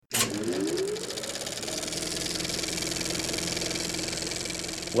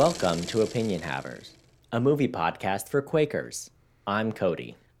Welcome to Opinion Havers, a movie podcast for Quakers. I'm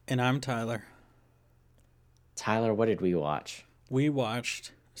Cody. And I'm Tyler. Tyler, what did we watch? We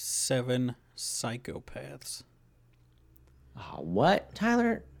watched Seven Psychopaths. Oh, what?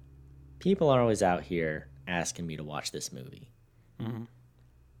 Tyler, people are always out here asking me to watch this movie. Mm-hmm.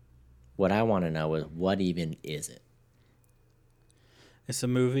 What I want to know is, what even is it? It's a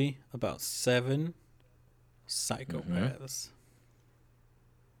movie about seven psychopaths.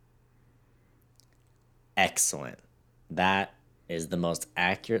 Excellent. That is the most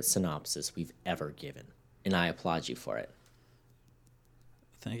accurate synopsis we've ever given, and I applaud you for it.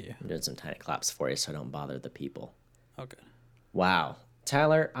 Thank you. I'm doing some tiny claps for you so I don't bother the people. Okay. Wow.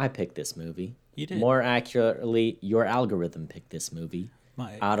 Tyler, I picked this movie. You did. More accurately, your algorithm picked this movie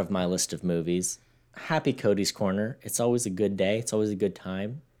My out of my list of movies. Happy Cody's Corner. It's always a good day. It's always a good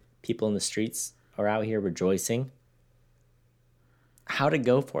time. People in the streets are out here rejoicing. How'd it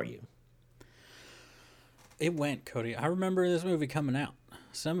go for you? It went, Cody. I remember this movie coming out.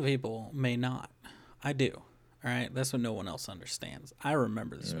 Some people may not. I do. All right? That's what no one else understands. I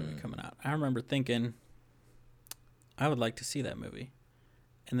remember this movie coming out. I remember thinking, I would like to see that movie.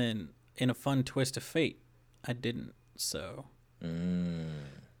 And then, in a fun twist of fate, I didn't. So,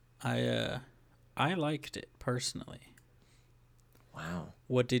 I liked it, personally. Wow.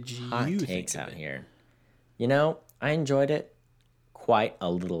 What did you Hot think takes of out it? here. You know, I enjoyed it quite a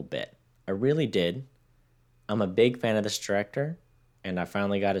little bit. I really did. I'm a big fan of this director, and I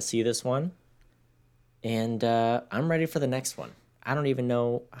finally got to see this one. And I'm ready for the next one. I don't even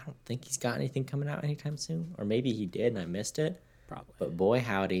know. I don't think he's got anything coming out anytime soon. Or maybe he did and I missed it. Probably. But boy,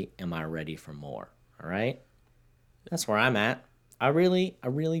 howdy, am I ready for more. All right? That's where I'm at. I really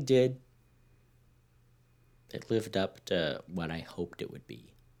did. It lived up to what I hoped it would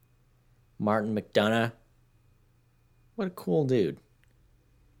be. Martin McDonagh. What a cool dude.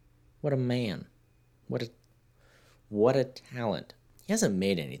 What a man. What a talent. He hasn't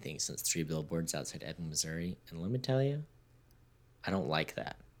made anything since Three Billboards Outside Ebbing, Missouri. And let me tell you, I don't like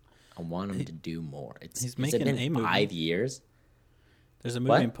that. I want him to do more. He's has it making been a movie. 5 years? There's a movie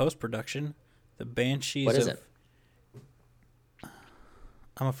What? in post-production, The Banshees What is of... it?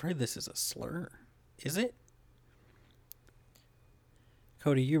 I'm afraid this is a slur. Is it?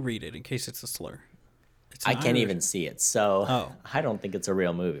 Cody, you read it in case it's a slur. It's I an can't Irish- even see it, so Oh. I don't think it's a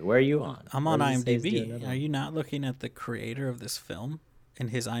real movie. Where are you on? I'm on What does it say it's doing IMDb. it Are on? you not looking at the creator of this film and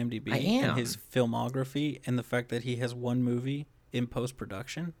his IMDb I am. and his filmography and the fact that he has one movie in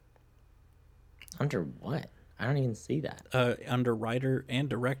post-production Under what? I don't even see that. under writer and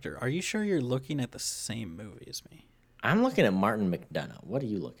director? Are you sure you're looking at the same movie as me? I'm looking at Martin McDonagh. What are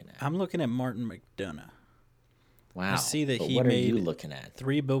you looking at? I'm looking at Martin McDonagh. Wow. see that but he what are you made looking at?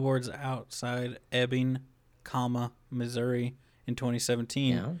 3 Billboards Outside Ebbing, Missouri in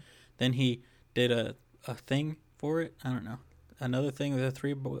 2017. Yeah. Then he did a thing for it. I don't know. Another thing with the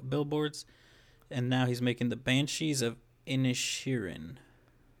 3 billboards. And now he's making The Banshees of Inisherin.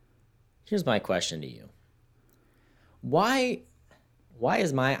 Here's my question to you. Why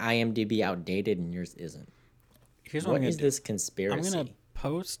is my IMDb outdated and yours isn't? Here's what I'm What going is to do. this conspiracy? I'm going to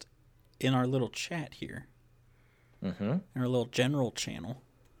post in our little chat here, Mm-hmm. in our little general channel.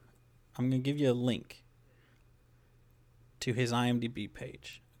 I'm going to give you a link to his IMDb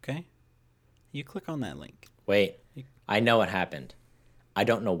page, okay? You click on that link. Wait, I know what happened. I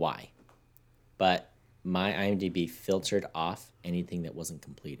don't know why, but my IMDb filtered off anything that wasn't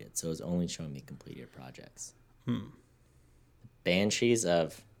completed, so it was only showing me completed projects. Banshees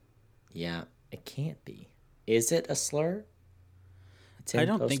of, yeah, it can't be. Is it a slur? It's I in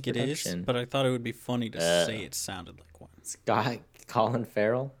don't think it is, post-production. but I thought it would be funny to say it sounded like one. It's got Colin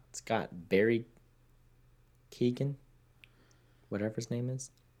Farrell. It's got Barry Keegan, whatever his name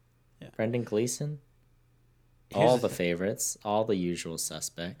is. Yeah. Brendan Gleeson. Here's All the the thing. favorites, all the usual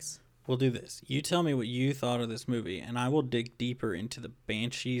suspects. We'll do this. You tell me what you thought of this movie, and I will dig deeper into the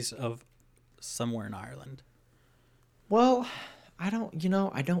Banshees of Somewhere in Ireland. Well, I don't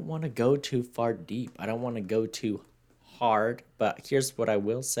want to go too far deep. I don't want to go too hard, but here's what I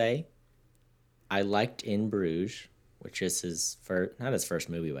will say. I liked In Bruges, which is his first, not his first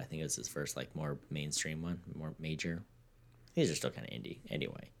movie, but I think it was his first, like, more mainstream one, more major. These are still kind of indie,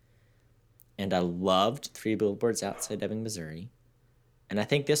 anyway. And I loved 3 Billboards Outside Ebbing, Missouri. And I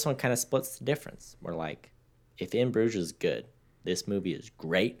think this one kind of splits the difference. Where, like, if In Bruges is good, this movie is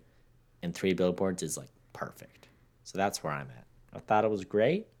great, and 3 Billboards is, like, perfect. So that's where I'm at. I thought it was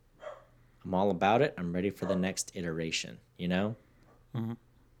great. I'm all about it. I'm ready for the next iteration, you know? Mm-hmm.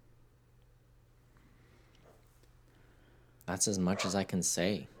 That's as much as I can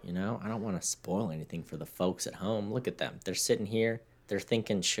say, you know? I don't want to spoil anything for the folks at home. Look at them. They're sitting here. they're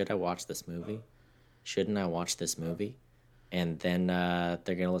thinking, should I watch this movie? Shouldn't I watch this movie? And then they're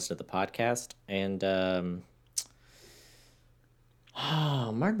going to listen to the podcast. And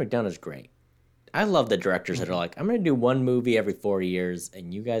Martin McDonagh's great. I love the directors that are like, I'm going to do one movie every 4 years,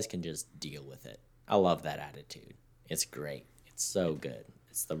 and you guys can just deal with it. I love that attitude. It's great. It's so good.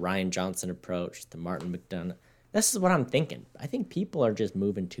 It's the Rian Johnson approach, the Martin McDonagh. This is what I'm thinking. I think people are just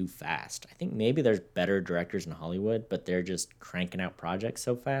moving too fast. I think maybe there's better directors in Hollywood, but they're just cranking out projects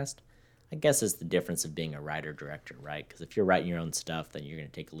so fast. I guess it's the difference of being a writer-director, right? Because if you're writing your own stuff, then you're going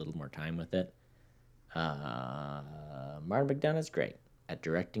to take a little more time with it. Martin McDonagh's great at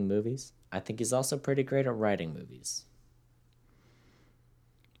directing movies. I think he's also pretty great at writing movies.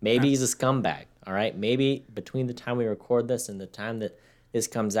 Maybe he's a scumbag, all right? Maybe between the time we record this and the time that this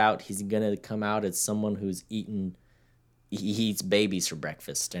comes out, he's going to come out as someone who's he eats babies for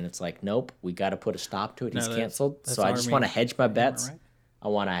breakfast. And it's like, nope, we got to put a stop to it. He's canceled. So I just want to hedge my bets. Right? I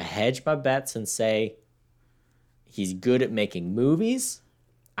want to hedge my bets and say he's good at making movies.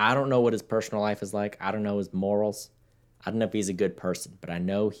 I don't know what his personal life is like. I don't know his morals. I don't know if he's a good person, but I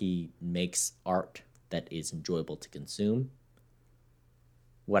know he makes art that is enjoyable to consume.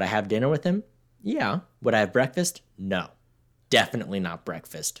 Would I have dinner with him? Yeah. Would I have breakfast? No. Definitely not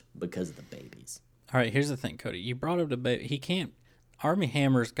breakfast because of the babies. All right, here's the thing, Cody. You brought up the baby. He can't. Armie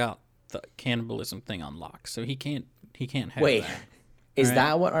Hammer's got the cannibalism thing on lock, so he can't have Wait, that. Is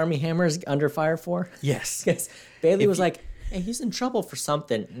that what Armie Hammer's under fire for? Yes. Because Bailey was like, hey, he's in trouble for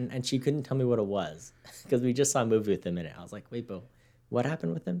something, and she couldn't tell me what it was because we just saw a movie with him in it. I was like, wait, but what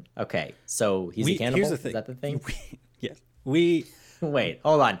happened with him? Okay, so he's a cannibal? Here's the thing. Is that the thing? Yes. Wait,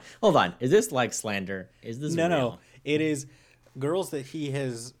 hold on. Is this like slander? Is this real? No. It is girls that he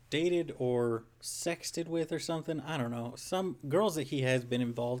has dated or sexted with or something. I don't know. Some girls that he has been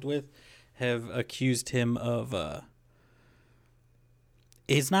involved with have accused him of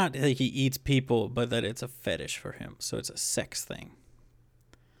it's not that he eats people, but that it's a fetish for him. So it's a sex thing.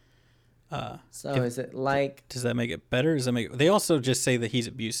 Is it like... Does that make it better? They also just say that he's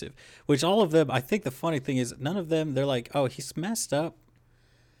abusive, which all of them, I think the funny thing is none of them, they're like, oh, he's messed up.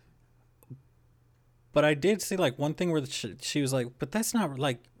 But I did see like one thing where she was like, but that's not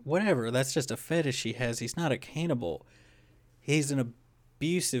like, whatever. That's just a fetish he has. He's not a cannibal. He's an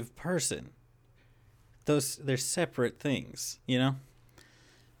abusive person. They're separate things, you know?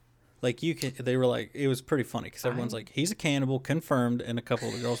 Like they were like, it was pretty funny because everyone's like, he's a cannibal, confirmed, and a couple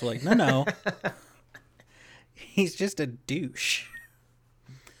of the girls were like, no, he's just a douche.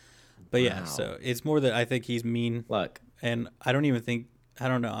 But yeah, so it's more that I think he's mean. Look, and I don't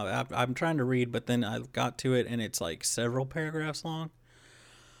know. I'm trying to read, but then I got to it, and it's like several paragraphs long.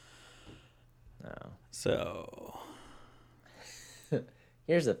 No. So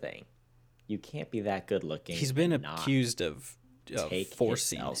here's the thing: you can't be that good looking. He's been accused of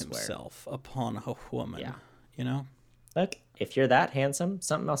forcing himself upon a woman. Yeah. You know? Look, if you're that handsome,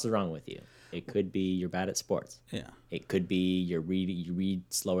 something else is wrong with you. It could be you're bad at sports. Yeah. It could be you read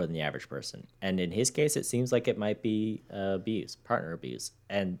slower than the average person. And in his case, it seems like it might be partner abuse.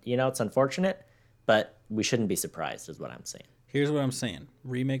 And, it's unfortunate, but we shouldn't be surprised is what I'm saying. Here's what I'm saying.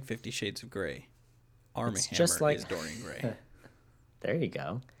 Remake 50 Shades of Grey. Armie Hammer is Dorian Gray. There you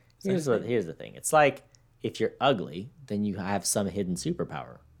go. Here's the thing. It's like, if you're ugly, then you have some hidden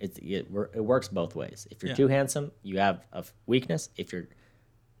superpower. It works both ways. If you're too handsome, you have a weakness. If you're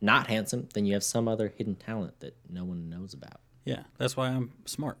not handsome, then you have some other hidden talent that no one knows about. Yeah, that's why I'm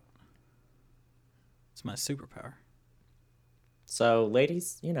smart. It's my superpower. So,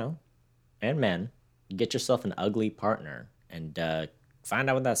 ladies, and men, get yourself an ugly partner and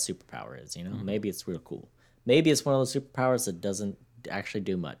find out what that superpower is. Mm-hmm. Maybe it's real cool. Maybe it's one of those superpowers that doesn't actually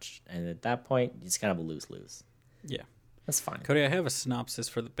do much, and at that point it's kind of a lose-lose. Yeah, that's fine. Cody, I have a synopsis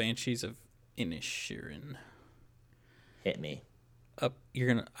for the Banshees of Inisherin. Hit me.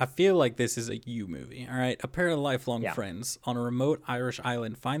 I feel like this is a you movie. All right, a pair of lifelong friends on a remote Irish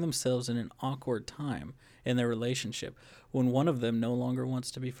island find themselves in an awkward time in their relationship when one of them no longer wants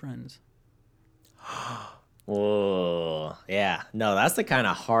to be friends. Whoa, yeah, no, that's the kind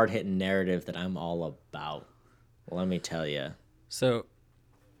of hard-hitting narrative that I'm all about. Let me tell you. So,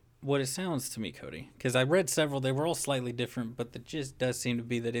 what it sounds to me, Cody, because I read several, they were all slightly different, but the gist does seem to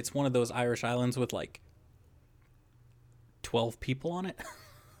be that it's one of those Irish islands with like 12 people on it.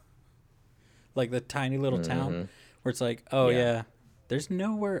 Like the tiny little town where it's like, oh yeah, there's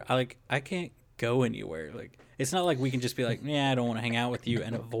nowhere, I can't go anywhere. Like, it's not like we can just be like, yeah, I don't want to hang out with you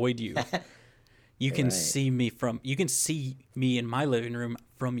and avoid you. You can see me in my living room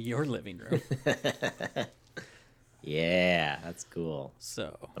from your living room. Yeah, that's cool.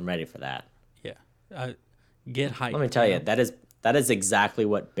 So I'm ready for that. Yeah, get hyped. Let me tell you, that is That is exactly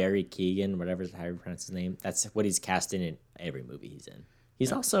what Barry Keoghan, whatever's how you pronounce his name, that's what he's cast in every movie he's in.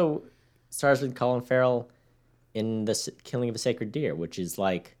 He's also stars with Colin Farrell in the Killing of a Sacred Deer, which is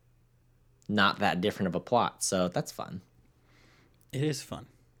like not that different of a plot. So that's fun. It is fun.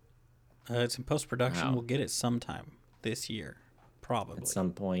 It's in post-production. Wow. We'll get it sometime this year, probably. At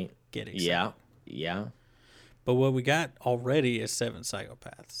some point. Get excited. Yeah. But what we got already is 7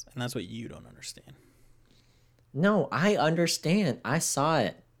 Psychopaths, and that's what you don't understand. No, I understand. I saw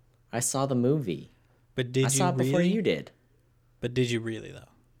it. I saw the movie. But did I saw it before you did. But did you really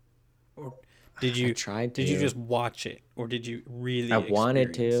though? Or did you? I tried to. Did you just watch it, or did you really? I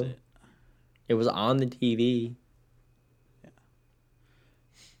wanted to. It? It was on the TV. Yeah.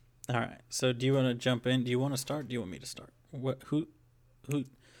 All right. So, do you want to jump in? Do you want to start? Do you want me to start? What? Who?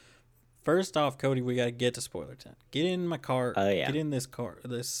 First off, Cody, we gotta get to spoiler 10. Get in my car. Yeah. Get in this car.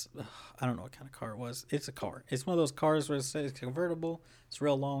 I don't know what kind of car it was. It's a car. It's one of those cars where it says convertible. It's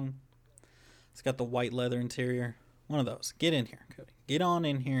real long. It's got the white leather interior. One of those. Get in here, Cody. Get on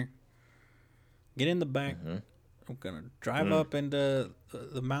in here. Get in the back. Mm-hmm. I'm gonna drive up into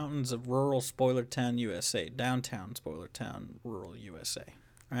the mountains of rural Spoilertown, USA. Downtown Spoilertown, rural USA.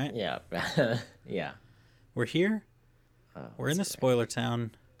 Right? Yeah. Yeah. We're here. We're in the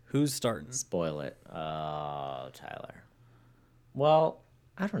Spoilertown. Who's starting? Spoil it. Tyler. Well,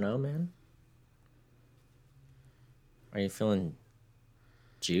 I don't know, man. Are you feeling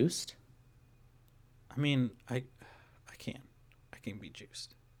juiced? I mean, I can be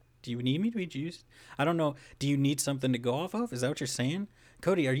juiced. Do you need me to be juiced? I don't know. Do you need something to go off of? Is that what you're saying?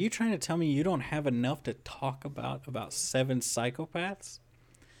 Cody, are you trying to tell me you don't have enough to talk about 7 Psychopaths?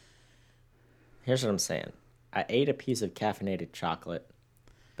 Here's what I'm saying. I ate a piece of caffeinated chocolate,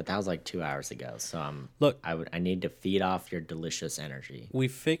 but that was like 2 hours ago. So I need to feed off your delicious energy. We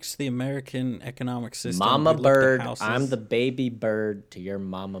fixed the American economic system. Mama bird, I'm the baby bird to your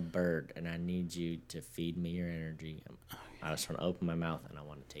mama bird, and I need you to feed me your energy. I just want to open my mouth and I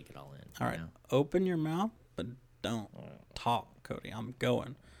want to take it all in. All right, open your mouth, but don't talk, Cody. I'm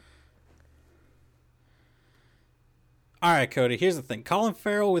going. All right, Cody, here's the thing. Colin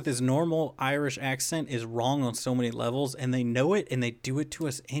Farrell with his normal Irish accent is wrong on so many levels, and they know it, and they do it to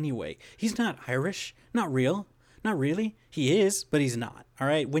us anyway. He's not Irish. Not real. Not really. He is, but he's not. All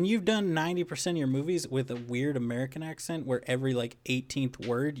right? When you've done 90% of your movies with a weird American accent where every, 18th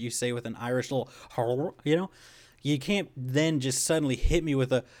word you say with an Irish little, you can't then just suddenly hit me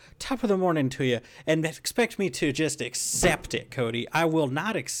with a top of the morning to you and expect me to just accept it, Cody. I will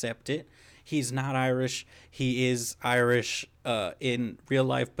not accept it. He's not Irish. He is Irish in real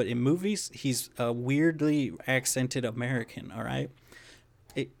life, but in movies, he's a weirdly accented American, all right?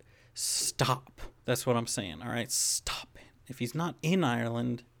 Stop. That's what I'm saying, all right? Stop it. If he's not in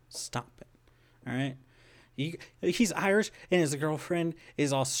Ireland, stop it, all right? He's Irish and his girlfriend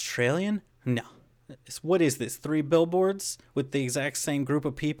is Australian? No. What is this, 3 billboards with the exact same group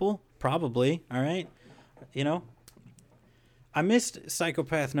of people? Probably, all right? I missed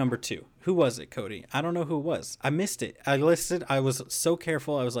Psychopath number 2. Who was it, Cody? I don't know who it was. I missed it. I was so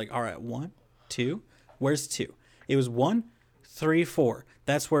careful. I was like, all right, 1, 2. Where's 2? It was 1, 3, 4.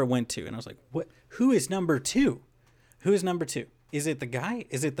 That's where it went to. And I was like, what? Who is number 2? Who is number 2? Is it the guy?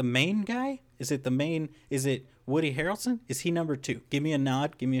 Is it the main guy? Is it Woody Harrelson? Is he number 2? Give me a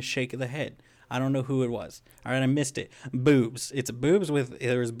nod. Give me a shake of the head. I don't know who it was. All right, I missed it. Boobs.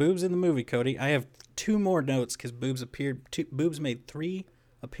 There was boobs in the movie, Cody. I have 2 more notes because boobs appeared. Boobs made 3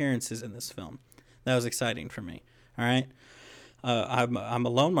 appearances in this film. That was exciting for me. All right. I'm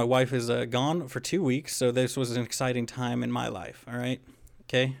alone. My wife is gone for 2 weeks, so this was an exciting time in my life. All right.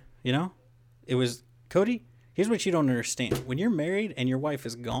 Okay. It was, Cody, here's what you don't understand. When you're married and your wife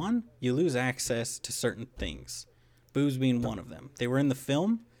is gone, you lose access to certain things. Boobs being one of them. They were in the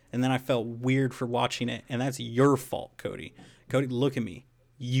film. And then I felt weird for watching it. And that's your fault, Cody. Cody, look at me.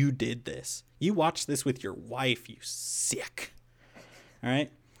 You did this. You watched this with your wife, you sick. All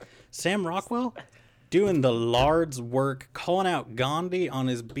right? Sam Rockwell doing the Lard's work, calling out Gandhi on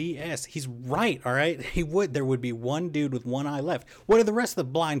his BS. He's right, all right? There would be one dude with one eye left. What are the rest of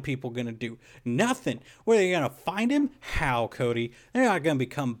the blind people going to do? Nothing. Where are they going to find him? How, Cody? They're not going to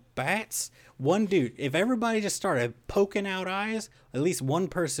become bats. One dude. If everybody just started poking out eyes, at least one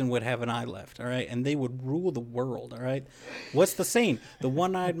person would have an eye left, all right? And they would rule the world, all right? What's the saying? The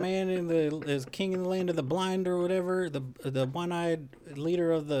one-eyed man is king in the land of the blind or whatever. The one-eyed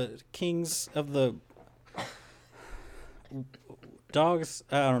leader of the kings of the dogs.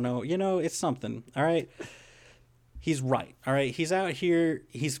 I don't know. It's something, all right? He's right, all right? He's out here.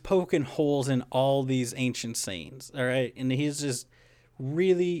 He's poking holes in all these ancient sayings, all right? And he's just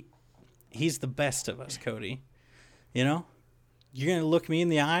really... He's the best of us, Cody. You're going to look me in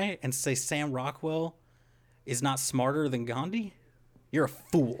the eye and say Sam Rockwell is not smarter than Gandhi? You're a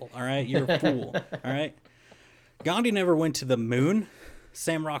fool, all right? You're a fool, all right? Gandhi never went to the moon.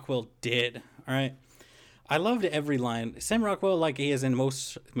 Sam Rockwell did, all right? I loved every line. Sam Rockwell, like he is in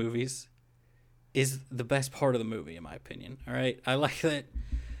most movies, is the best part of the movie, in my opinion, all right? I like that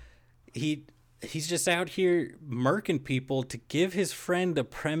he's just out here murking people to give his friend the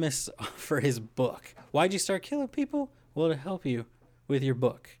premise for his book. Why'd you start killing people? Well, to help you with your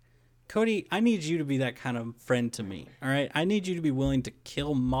book. Cody, I need you to be that kind of friend to me, all right? I need you to be willing to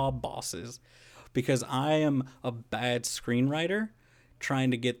kill mob bosses because I am a bad screenwriter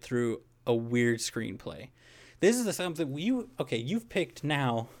trying to get through a weird screenplay. This is something you've picked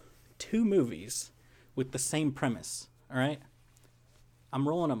now 2 movies with the same premise, all right? I'm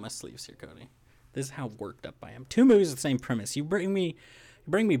rolling up my sleeves here, Cody. This is how worked up I am. 2 movies with the same premise. You bring me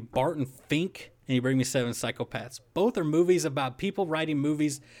Barton Fink and you bring me Seven Psychopaths. Both are movies about people writing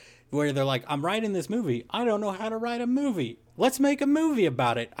movies where they're like, I'm writing this movie. I don't know how to write a movie. Let's make a movie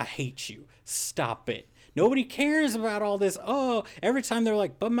about it. I hate you. Stop it. Nobody cares about all this. Oh, every time they're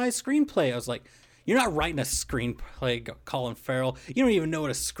like, but my screenplay. I was like, you're not writing a screenplay, Colin Farrell. You don't even know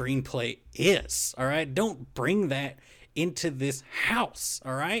what a screenplay is, all right? Don't bring that into this house,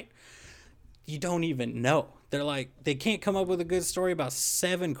 all right? You don't even know. They're like, they can't come up with a good story about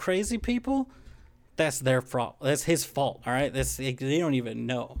 7 crazy people. That's their fault. That's his fault, all right? They don't even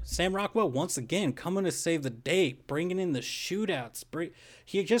know. Sam Rockwell, once again, coming to save the day, bringing in the shootouts.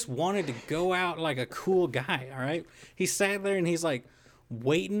 He just wanted to go out like a cool guy, all right? He sat there and he's like,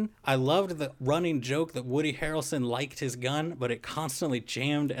 waiting. I loved the running joke that Woody Harrelson liked his gun, but it constantly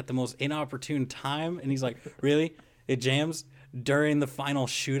jammed at the most inopportune time. And he's like, really? It jams during the final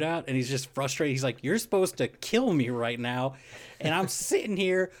shootout? And he's just frustrated. He's like, you're supposed to kill me right now. And I'm sitting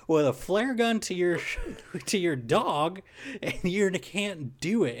here with a flare gun to your dog, and you can't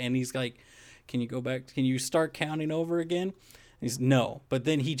do it. And he's like, can you go back? Can you start counting over again? And he's no. But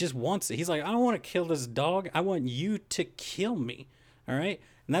then he just wants it. He's like, I don't want to kill this dog. I want you to kill me. All right.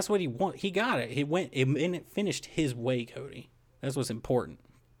 And that's what he want. He got it. He went and it finished his way, Cody. That's what's important.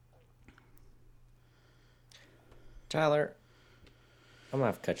 Tyler, I'm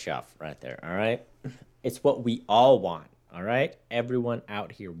going to have to cut you off right there. All right. It's what we all want. All right. Everyone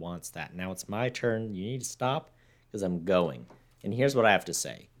out here wants that. Now it's my turn. You need to stop because I'm going. And here's what I have to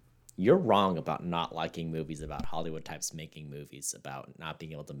say. You're wrong about not liking movies about Hollywood types making movies, about not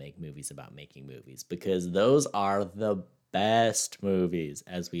being able to make movies about making movies, because those are the best movies,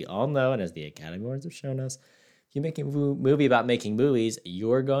 as we all know, and as the Academy Awards have shown us. If you make a movie about making movies,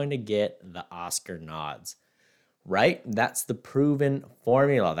 you're going to get the Oscar nods, right? That's the proven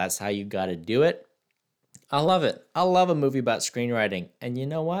formula. That's how you got to do it. I love it. I love a movie about screenwriting. And you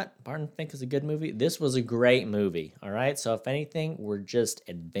know what? Barton Fink is a good movie. This was a great movie, all right? So if anything, we're just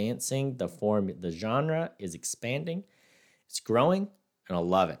advancing the form. The genre is expanding. It's growing, and I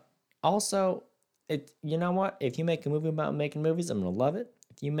love it. Also, you know what? If you make a movie about making movies, I'm going to love it.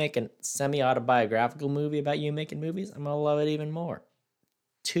 If you make a semi-autobiographical movie about you making movies, I'm going to love it even more.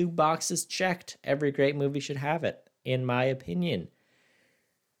 2 boxes checked. Every great movie should have it, in my opinion.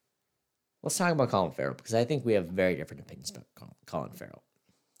 Let's talk about Colin Farrell, because I think we have very different opinions about Colin Farrell.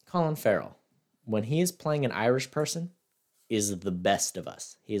 Colin Farrell, when he is playing an Irish person, is the best of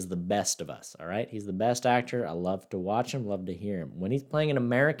us. He is the best of us, all right? He's the best actor. I love to watch him, love to hear him. When he's playing an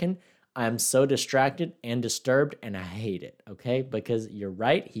American, I'm so distracted and disturbed, and I hate it, okay? Because you're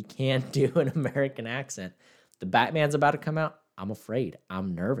right, he can't do an American accent. The Batman's about to come out. I'm afraid.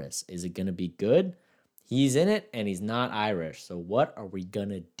 I'm nervous. Is it going to be good? He's in it, and he's not Irish. So what are we going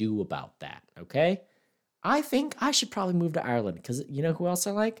to do about that, okay? I think I should probably move to Ireland, because you know who else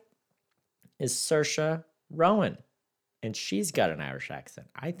I like? Is Saoirse Ronan. And she's got an Irish accent,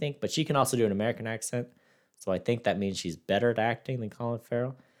 I think, but she can also do an American accent. So I think that means she's better at acting than Colin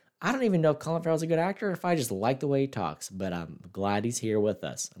Farrell. I don't even know if Colin Farrell's a good actor or if I just like the way he talks, but I'm glad he's here with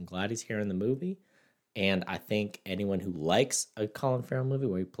us. I'm glad he's here in the movie. And I think anyone who likes a Colin Farrell movie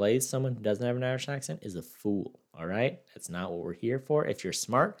where he plays someone who doesn't have an Irish accent is a fool, all right? That's not what we're here for. If you're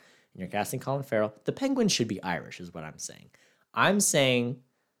smart and you're casting Colin Farrell, the Penguin should be Irish is what I'm saying. I'm saying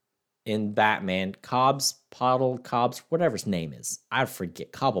in Batman, Cobbs, whatever his name is. I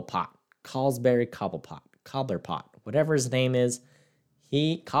forget. Cobblepot. Cobblerpot. Whatever his name is.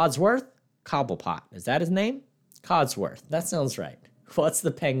 Codsworth? Cobblepot. Is that his name? Codsworth. That sounds right. What's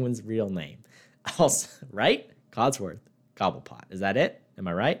the Penguin's real name? Also, right? Codsworth. Cobblepot. Is that it? Am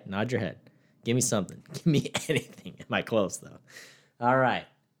I right? Nod your head. Give me something. Give me anything. Am I close, though? All right.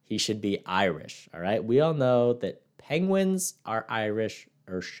 He should be Irish. All right. We all know that penguins are Irish,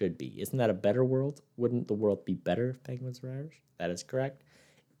 Earth should be. Isn't that a better world? Wouldn't the world be better if penguins were Irish? That is correct.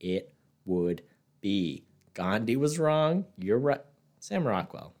 It would be. Gandhi was wrong. You're right. Sam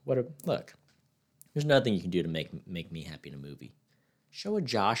Rockwell. Look. There's nothing you can do to make me happy in a movie. Show a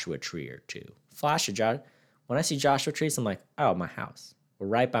Joshua tree or two. Flash a Joshua. When I see Joshua trees, I'm like, oh, my house. We're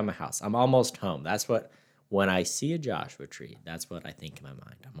right by my house. I'm almost home. When I see a Joshua tree, that's what I think in my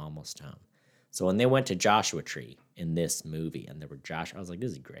mind. I'm almost home. So when they went to Joshua Tree in this movie and there were Joshua, I was like,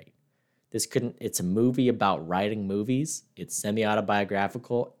 this is great. It's a movie about writing movies. It's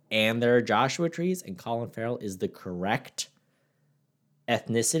semi-autobiographical and there are Joshua trees and Colin Farrell is the correct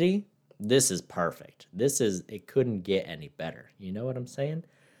ethnicity. This is perfect. It couldn't get any better. You know what I'm saying?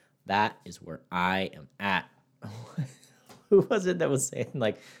 That is where I am at. Who was it that was saying,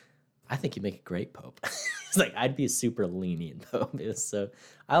 like, I think you make a great Pope? It's like, I'd be a super lenient Pope.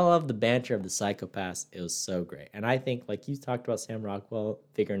 I love the banter of the psychopaths. It was so great. And I think, like you talked about Sam Rockwell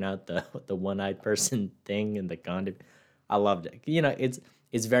figuring out the one-eyed person thing and the Gandhi. I loved it. You know, it's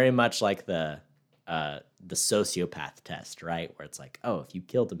very much like the sociopath test, right? Where it's like, oh, if you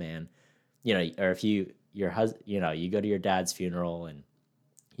killed a man, you know, or if your husband, you know, you go to your dad's funeral and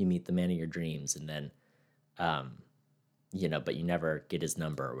you meet the man of your dreams, and then, you know, but you never get his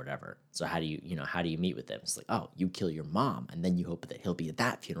number or whatever. So how do you meet with him? It's like, oh, you kill your mom, and then you hope that he'll be at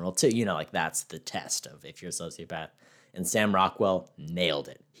that funeral too. You know, like that's the test of if you're a sociopath. And Sam Rockwell nailed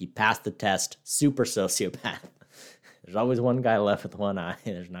it. He passed the test. Super sociopath. There's always one guy left with one eye.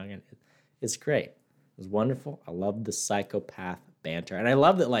 It's great. It was wonderful. I love the psychopath banter, and I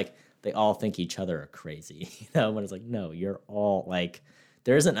love that like they all think each other are crazy. You know, when it's like, no, you're all like,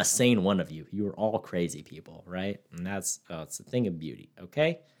 there isn't a sane one of you. You are all crazy people, right? And it's a thing of beauty.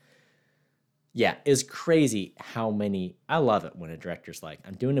 Okay. Yeah, it's crazy how many. I love it when a director's like,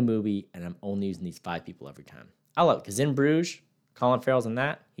 I'm doing a movie and I'm only using these 5 people every time. I love it because in Bruges, Colin Farrell's in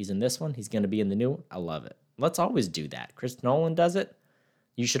that. He's in this one. He's going to be in the new one. I love it. Let's always do that. Chris Nolan does it.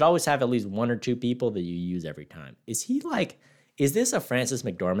 You should always have at least 1 or 2 people that you use every time. Is this a Frances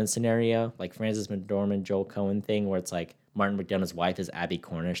McDormand scenario? Like Frances McDormand, Joel Coen thing where it's like Martin McDonagh's wife is Abby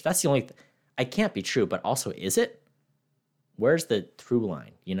Cornish? That's the only I can't be true, but also is it? Where's the through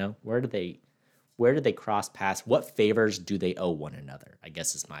line, you know? Where do they cross paths? What favors do they owe one another? I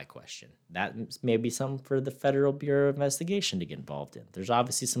guess is my question. That may be something for the Federal Bureau of Investigation to get involved in. There's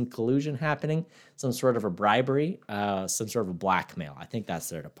obviously some collusion happening, some sort of a bribery, some sort of a blackmail. I think that's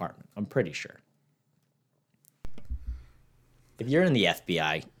their department. I'm pretty sure. If you're in the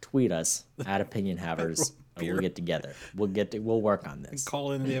FBI, tweet us at Opinion Havers. We'll get together. We'll work on this.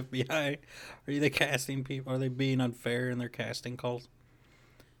 Call in the FBI. Are they casting people? Are they being unfair in their casting calls?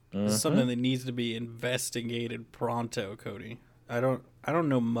 This is something that needs to be investigated pronto, Cody. I don't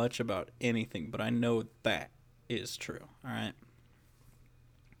know much about anything, but I know that is true. All right.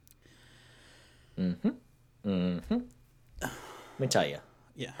 Let me tell you.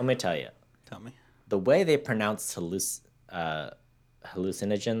 Yeah. Let me tell you. Tell me. The way they pronounced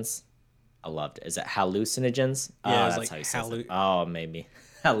hallucinogens, I loved it. Is it hallucinogens? Yeah, that's like how you say it. Oh, maybe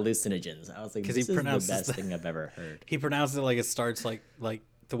hallucinogens. I was like, this is the best that, thing I've ever heard. He pronounced it like it starts like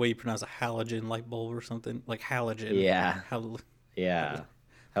the way you pronounce a halogen light bulb or something, like halogen. Yeah. Yeah.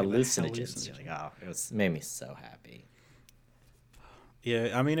 Hallucinogens. You're like, oh, it made me so happy.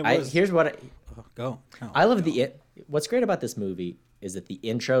 Yeah, I mean, it was. Here's what go. I love what's great about this movie is that the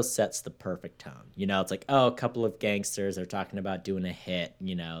intro sets the perfect tone. You know, it's like, oh, a couple of gangsters are talking about doing a hit.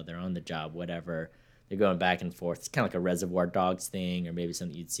 You know, they're on the job, whatever. They're going back and forth. It's kind of like a Reservoir Dogs thing, or maybe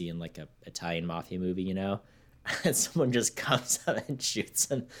something you'd see in like a Italian mafia movie. You know, and someone just comes up and shoots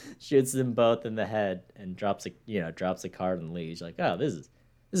them both in the head and drops a card and leaves. You're like, oh, this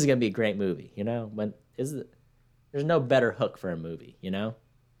is gonna be a great movie. You know, there's no better hook for a movie. You know,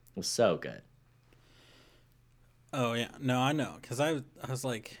 it was so good. Oh yeah, no, I know, because I was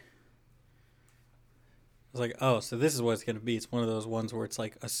like, oh, so this is what it's gonna be. It's one of those ones where it's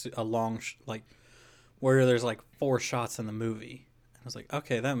like a long like, where there's like 4 shots in the movie. And I was like,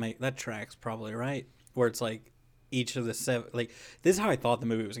 okay, that tracks probably, right? Where it's like each of the 7, like this is how I thought the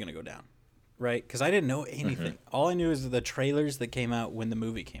movie was gonna go down, right? Because I didn't know anything. All I knew is the trailers that came out when the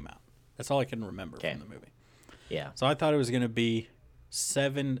movie came out. That's all I can remember from the movie. Yeah. So I thought it was gonna be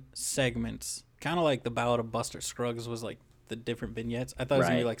 7 segments. Kind of like the Ballad of Buster Scruggs was like the different vignettes. I thought it was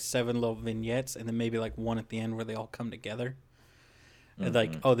going to be like 7 little vignettes and then maybe like one at the end where they all come together. And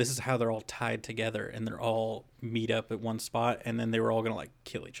like, oh, this is how they're all tied together and they're all meet up at one spot and then they were all going to like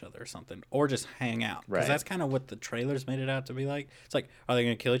kill each other or something or just hang out. Because that's kind of what the trailers made it out to be like. It's like, are they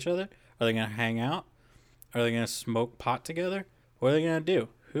going to kill each other? Are they going to hang out? Are they going to smoke pot together? What are they going to do?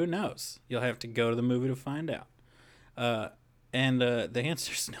 Who knows? You'll have to go to the movie to find out. And the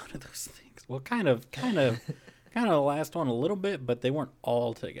answer's none of those things. Well, kind of the last one a little bit, but they weren't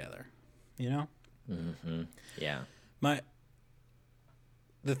all together. You know? Mm-hmm. Yeah.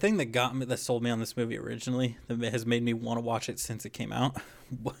 The thing that sold me on this movie originally, that has made me want to watch it since it came out,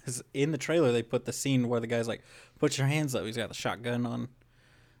 was in the trailer. They put the scene where the guy's like, "Put your hands up." He's got the shotgun on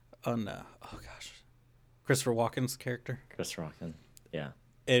oh gosh, Christopher Walken's character. Chris Rocken. Yeah.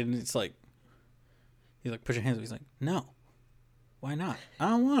 And it's like, he's like, "Put your hands up." He's like, "No, why not? I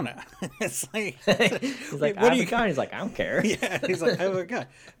don't wanna." It's like, He's like, "I have a gun." He's like, "I don't care." Yeah, he's like, "I have a gun."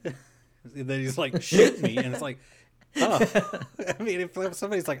 And then he's like, "Shoot me," and it's like, oh, I mean, if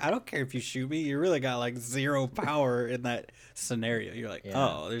somebody's like, "I don't care if you shoot me," you really got like zero power in that scenario. You're like,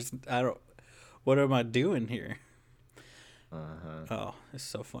 what am I doing here? Oh, it's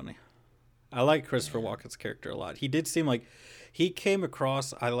so funny. I like Christopher Walken's character a lot. He did seem like he came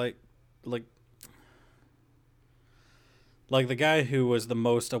across. I like the guy who was the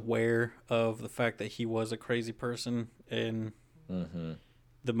most aware of the fact that he was a crazy person and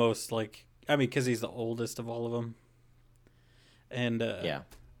the most like, I mean, because he's the oldest of all of them. And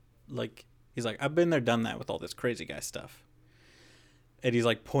like he's like, "I've been there, done that with all this crazy guy stuff." And he's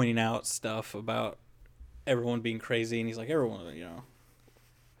like pointing out stuff about everyone being crazy, and he's like, everyone, you know,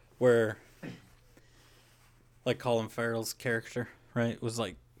 where like Colin Farrell's character, right, was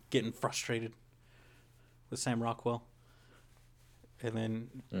like getting frustrated with Sam Rockwell, and then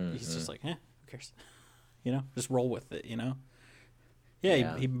he's just like, who cares, you know, just roll with it, you know.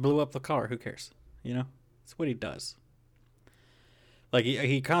 Yeah. He blew up the car. Who cares, you know? It's what he does. Like,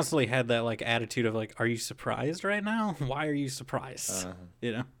 he constantly had that, like, attitude of, like, "Are you surprised right now? Why are you surprised?"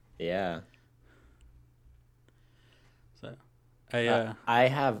 You know? Yeah. So, I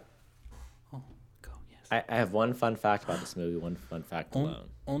have... Oh, go, yes. I have one fun fact about this movie, one fun fact alone.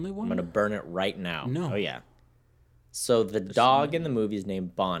 Only one? I'm going to burn it right now. No. Oh, yeah. So, the dog in the movie is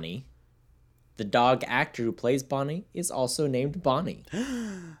named Bonnie. The dog actor who plays Bonnie is also named Bonnie.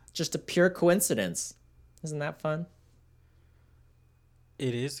 Just a pure coincidence. Isn't that fun?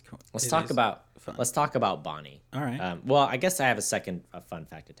 It is. Let's talk about Bonnie. All right. Well, I guess I have a fun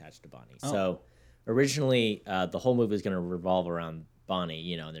fact attached to Bonnie. Oh. So originally, the whole movie was going to revolve around Bonnie,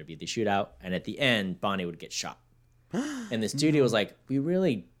 you know, and there'd be the shootout, and at the end, Bonnie would get shot. And the studio was like, "We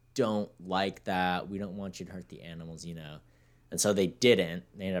really don't like that. We don't want you to hurt the animals, you know." And so they didn't.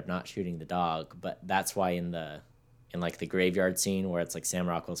 They ended up not shooting the dog, but that's why in the graveyard scene where it's like Sam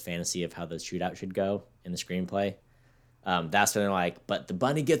Rockwell's fantasy of how the shootout should go in the screenplay. That's when they're like, "But the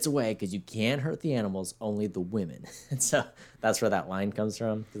bunny gets away because you can't hurt the animals, only the women." And so that's where that line comes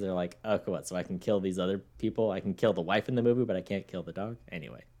from, because they're like, "Oh, what? So I can kill these other people? I can kill the wife in the movie, but I can't kill the dog?"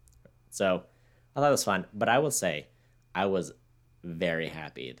 Anyway, so I thought it was fun. But I will say, I was very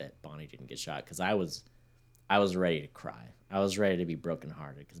happy that Bonnie didn't get shot, because I was ready to cry. I was ready to be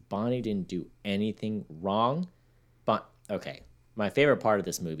brokenhearted because Bonnie didn't do anything wrong. But okay, my favorite part of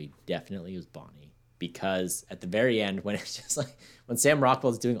this movie definitely was Bonnie. Because at the very end, when it's just like, when Sam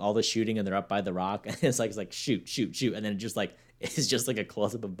Rockwell's doing all the shooting and they're up by the rock, and it's like shoot, and then it's just like a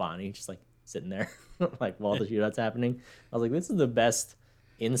close up of Bonnie just like sitting there, like while the shootout's happening. I was like, this is the best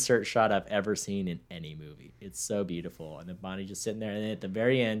insert shot I've ever seen in any movie. It's so beautiful, and then Bonnie just sitting there, and then at the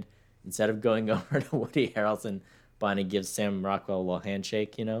very end, instead of going over to Woody Harrelson, Bonnie gives Sam Rockwell a little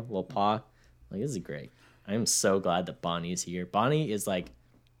handshake, you know, a little paw. Like, this is great. I'm so glad that Bonnie is here. Bonnie is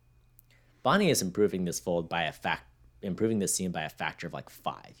improving this improving this scene by a factor of like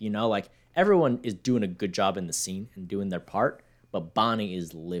 5. You know, like everyone is doing a good job in the scene and doing their part, but Bonnie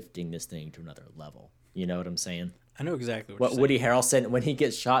is lifting this thing to another level. You know what I'm saying? I know exactly what Woody Harrelson, when he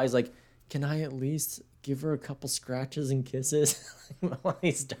gets shot, he's like, "Can I at least give her a couple scratches and kisses?" While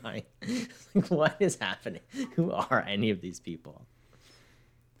he's dying. Like, what is happening? Who are any of these people?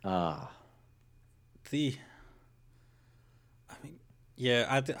 I mean,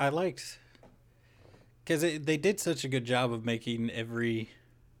 yeah, I liked, because they did such a good job of making every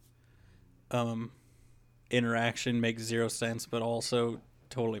interaction make zero sense, but also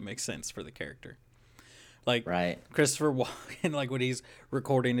totally makes sense for the character. Like, right. Christopher Walken, like when he's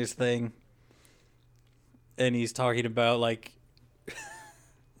recording his thing and he's talking about, like,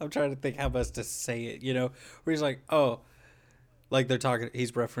 I'm trying to think how best to say it, you know, where he's like, oh, like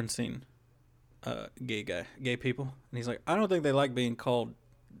he's referencing gay people, and he's like, "I don't think they like being called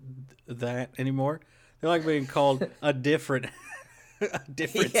that anymore. They like being called a different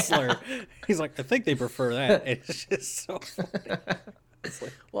slur." He's like, "I think they prefer that." It's just so funny.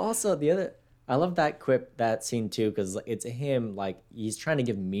 Well, also I love that scene too, because it's him, like, he's trying to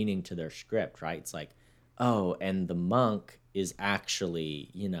give meaning to their script, right? It's like, oh, and the monk is actually,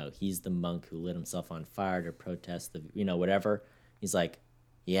 he's the monk who lit himself on fire to protest the, whatever. He's like,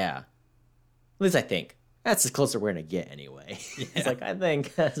 yeah, at least I think that's as close as we're going to get anyway. Yeah. It's like, I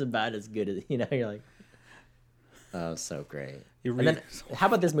think that's about as good as, you're like, oh, so great. And then how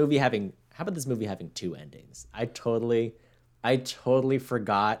about this movie having two endings? I totally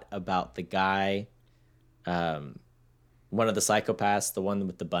forgot about the guy, one of the psychopaths, the one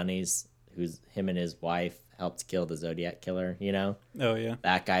with the bunnies, who's him and his wife helped kill the Zodiac killer, Oh, yeah.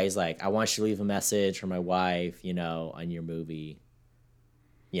 That guy's like, I want you to leave a message for my wife, on your movie,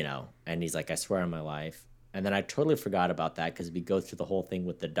 and he's like, I swear on my life. And then I totally forgot about that because we go through the whole thing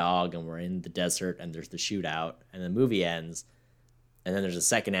with the dog and we're in the desert and there's the shootout and the movie ends. And then there's a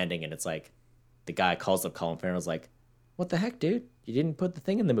second ending and it's like the guy calls up Colin Farrell's like, what the heck, dude? You didn't put the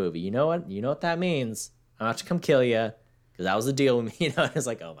thing in the movie. You know what? You know what that means. I'm about to come kill you because that was the deal with me. It's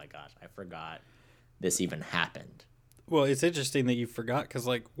like, oh my gosh, I forgot this even happened. Well, it's interesting that you forgot because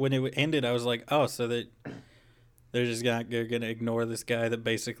like when it ended, I was like, oh, so that they're just gonna ignore this guy that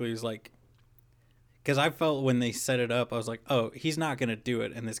basically was like, because I felt when they set it up, I was like, oh, he's not gonna do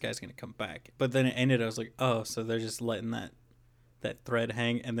it, and this guy's gonna come back. But then it ended, I was like, oh, so they're just letting that thread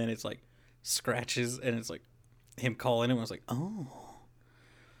hang, and then it's like scratches, and it's like him calling him. I was like, oh,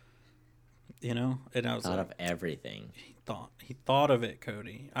 and I was thought like, of everything. He thought of it,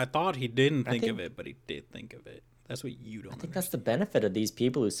 Cody. I thought he didn't think of it, but he did think of it. That's what you don't. I think that's the benefit of these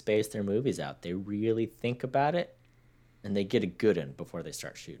people who space their movies out. They really think about it, and they get a good one before they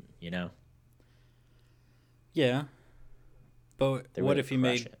start shooting. Yeah, but They what really if you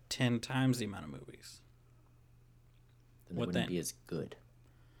crush made it. 10 times the amount of movies? Then they What wouldn't then? be as good.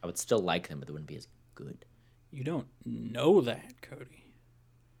 I would still like them, but they wouldn't be as good. You don't know that, Cody.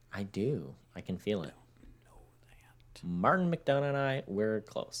 I do. I can feel it. Know that. Martin McDonough and I, we're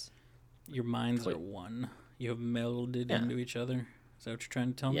close. Your minds are one. You have melded into each other. Is that what you're trying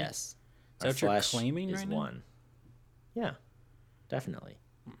to tell me? Yes. Is that what you're claiming is right now? one. Yeah, definitely.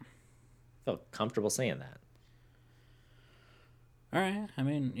 I feel comfortable saying that. All right. I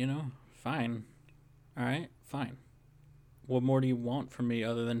mean, fine. All right, fine. What more do you want from me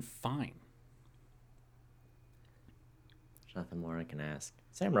other than fine? There's nothing more I can ask.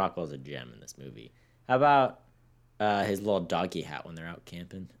 Sam Rockwell's a gem in this movie. How about his little doggy hat when they're out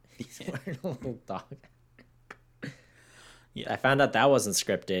camping? He's wearing a little dog. Yeah. I found out that wasn't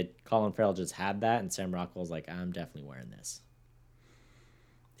scripted. Colin Farrell just had that, and Sam Rockwell's like, I'm definitely wearing this.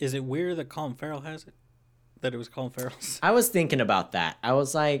 Is it weird that Colin Farrell has it? That it was Colin Farrell's? I was thinking about that. I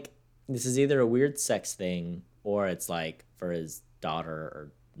was like, this is either a weird sex thing or it's like for his daughter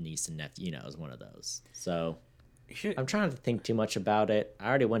or niece and nephew. It was one of those. So I'm trying to think too much about it. I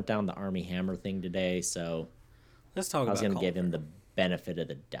already went down the Army Hammer thing today, so Let's talk about I was going to Colin give him Farrell. the benefit of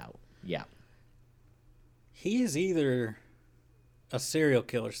the doubt. Yeah. He is either a serial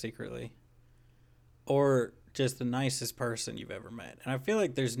killer secretly or just the nicest person you've ever met. And I feel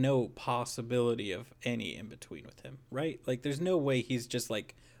like there's no possibility of any in between with him, right? Like there's no way he's just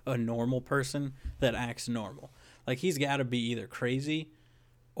like a normal person that acts normal. Like he's got to be either crazy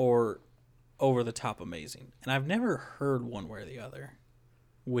or over the top amazing. And I've never heard one way or the other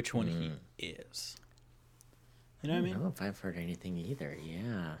which one he is. You know what I I mean? don't know if I've heard anything either.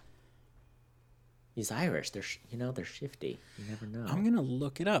 Yeah. He's Irish. They're they're shifty. You never know. I'm going to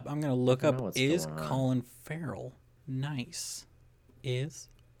look it up. I'm going to look I know up, what's is going on. Colin Farrell nice? Is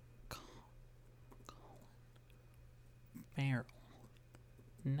Colin Farrell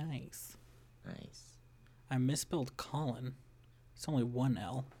nice? Nice. I misspelled Colin. It's only one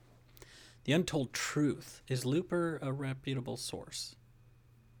L. The Untold Truth. Is Looper a reputable source?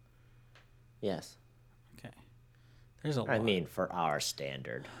 Yes. Okay. There's a lot. I mean, for our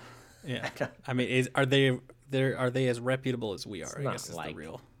standard. Yeah. I mean, are they as reputable as we are? I not guess is like- the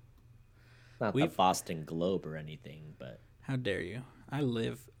real. Not the Boston Globe or anything, but How dare you? I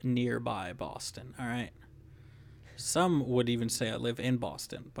live nearby Boston, all right? Some would even say I live in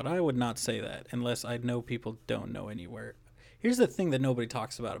Boston, but I would not say that unless I know people don't know anywhere. Here's the thing that nobody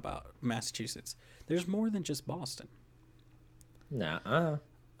talks about Massachusetts. There's more than just Boston. nah.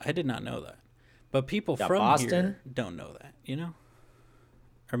 I did not know that. But people Got from Boston? here don't know that,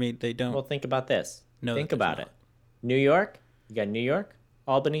 I mean, they don't. Well, think about this. No, Think there's about not. it. New York, you got New York,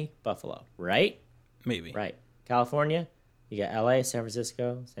 Albany, Buffalo, right? Maybe. Right. California, you got LA, San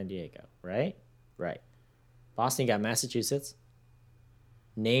Francisco, San Diego, right? Right. Boston, you got Massachusetts.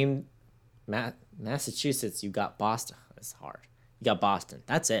 Name Massachusetts, you got Boston. It's hard. You got Boston.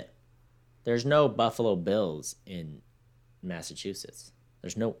 That's it. There's no Buffalo Bills in Massachusetts.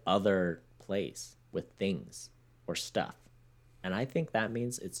 There's no other place with things or stuff. And I think that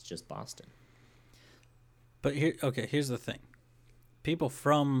means it's just Boston. But here's the thing. People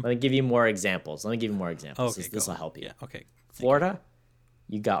from Let me give you more examples. Okay, This will help you. Yeah, okay. Florida,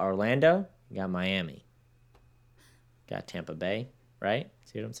 you got Orlando, you got Miami, got Tampa Bay, right?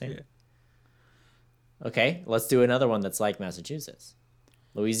 See what I'm saying? Yeah. Okay, let's do another one that's like Massachusetts.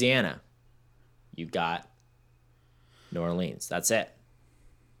 Louisiana, you got New Orleans. That's it.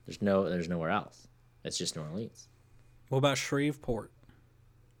 There's nowhere else. It's just New Orleans. What about Shreveport?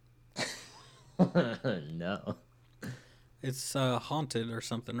 No. It's haunted or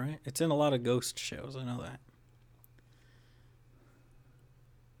something, right? It's in a lot of ghost shows. I know that.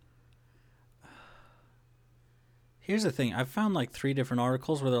 Here's the thing. I found like 3 different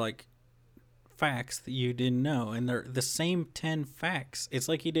articles where they're like facts that you didn't know, and they're the same 10 facts. It's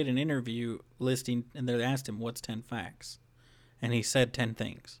like he did an interview listing, and they asked him, what's 10 facts? And he said 10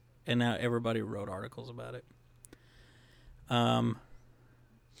 things. And now everybody wrote articles about it.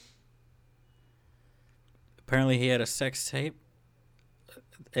 Apparently he had a sex tape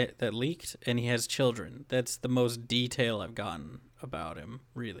that leaked, and he has children. That's the most detail I've gotten about him,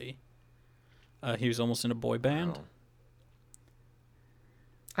 really. He was almost in a boy band. Wow.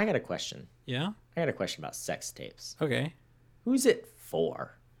 I got a question. Yeah? I got a question about sex tapes. Okay. Who's it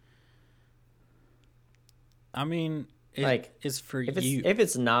for? I mean, it's for if you. If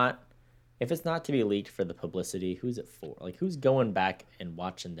it's not to be leaked for the publicity, who's it for? Like, who's going back and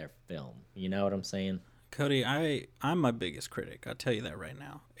watching their film? You know what I'm saying? Cody, I'm my biggest critic. I'll tell you that right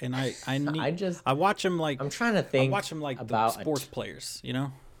now. And I watch him like I'm trying to think. I watch him like about the sports players. You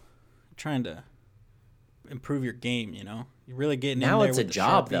know, trying to improve your game. You know, you're really getting now in there it's a with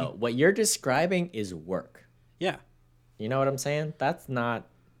job Sharpie. though. What you're describing is work. Yeah. You know what I'm saying? That's not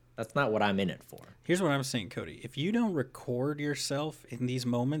what I'm in it for. Here's what I'm saying, Cody. If you don't record yourself in these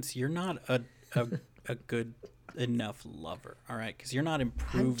moments, you're not a good enough lover. All right, because you're not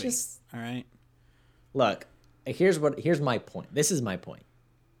improving. All right. Look, here's my point. This is my point.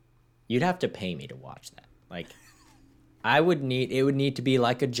 You'd have to pay me to watch that. Like, it would need to be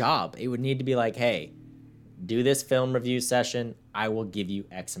like a job. It would need to be like, hey, do this film review session. I will give you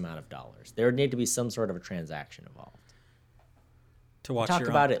X amount of dollars. There would need to be some sort of a transaction involved. To watch Talk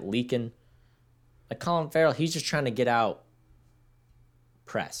about it leaking. Like Colin Farrell, he's just trying to get out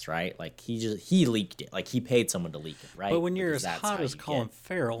press, right? Like he leaked it. Like he paid someone to leak it, right? But when you're Because as hot as Colin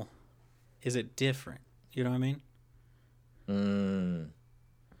Farrell, is it different? You know what I mean?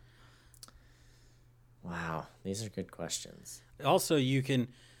 Wow, these are good questions. Also, you can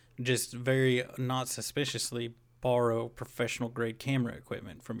just very not suspiciously borrow professional grade camera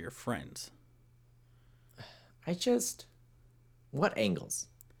equipment from your friends. What angles?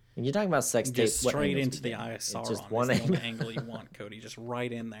 When you're talking about sex Just tapes, straight into the ISR. It's just one one angle. angle you want, Cody. Just right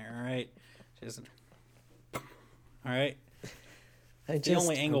in there. All right. All right. The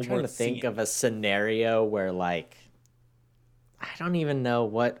only angle I'm trying to think of a scenario where, like, I don't even know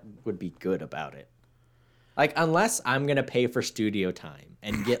what would be good about it. Like, unless I'm gonna pay for studio time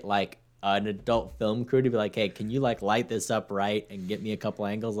and get like an adult film crew to be like, hey, can you like light this up right and get me a couple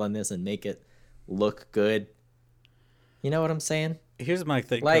angles on this and make it look good? You know what I'm saying? Here's my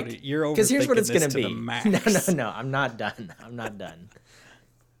thing, Like, Cody. You're overthinking because here's what it's this gonna to be. the max. No, I'm not done. I'm not done.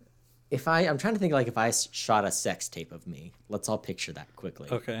 I'm trying to think, like, if I shot a sex tape of me, let's all picture that quickly.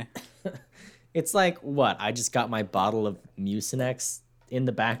 Okay. It's like, what? I just got my bottle of Mucinex in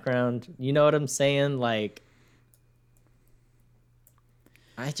the background. You know what I'm saying? Like,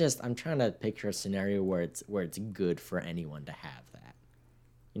 I'm trying to picture a scenario where it's good for anyone to have that.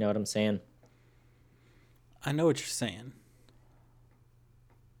 You know what I'm saying? I know what you're saying.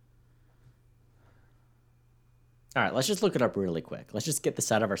 All right, let's just look it up really quick. Let's just get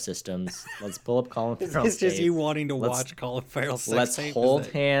this out of our systems. Let's pull up Colin Farrell's It's just tape. you wanting to watch Colin Farrell's sex Let's tape? hold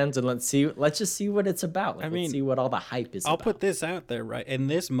hands and let's just see what it's about. Like, let's see what all the hype is I'll about. put this out there, right? In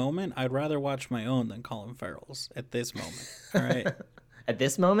this moment, I'd rather watch my own than Colin Farrell's at this moment. All right? At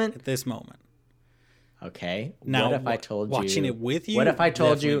this moment? At this moment. Okay. Now, what if I told you watching it with you? What if I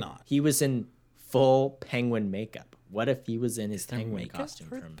told you Definitely not. he was in full penguin makeup? What if he was in his there penguin makeup costume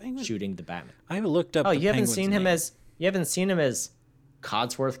for from penguin? shooting the Batman? I looked up. Oh, the you haven't Penguin's seen him name. as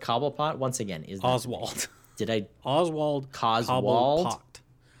Codsworth Cobblepot? Once again, is that Oswald. Did I Oswald Coswald? Cobblepot.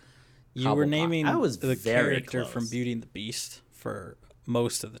 You were Cobblepot. naming I was the very character from close. Beauty and the Beast for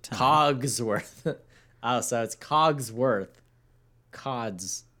most of the time. Cogsworth? Oh, so it's Cogsworth.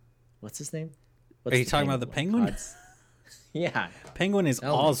 What's his name? Are you talking about the penguin? Cods? Yeah. Penguin is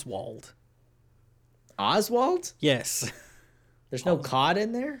Tell me. Oswald. Oswald? Yes. There's no cod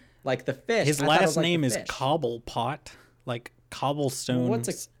in there? Like the fish. His I thought it last was like name the is fish. Cobblepot, like cobblestone. What's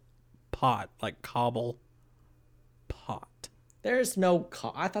a- pot? Like cobble pot. There's no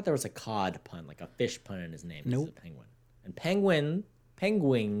cod. I thought there was a cod pun, like a fish pun in his name. Nope. He's a penguin. And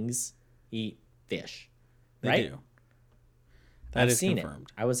penguins eat fish. They do. That is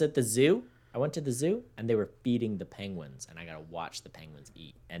confirmed. I was at the zoo. I went to the zoo, and they were feeding the penguins, and I got to watch the penguins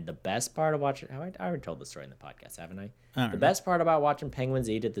eat. And the best part of watching... I already told the story in the podcast, haven't I? The best part about watching penguins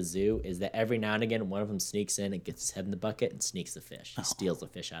eat at the zoo is that every now and again, one of them sneaks in and gets his head in the bucket and sneaks the fish. He steals the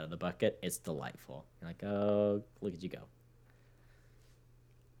fish out of the bucket. It's delightful. You're like, oh, look at you go.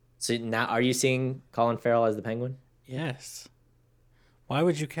 So now, are you seeing Colin Farrell as the penguin? Yes. Why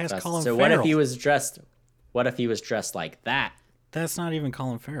would you cast Colin Farrell? So what if he was dressed... What if he was dressed like that? That's not even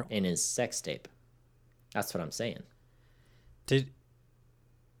Colin Farrell. In his sex tape. That's what I'm saying.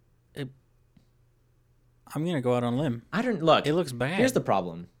 I'm going to go out on a limb. I don't... Look. It looks bad. Here's the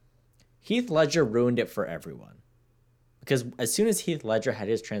problem. Heath Ledger ruined it for everyone. Because as soon as Heath Ledger had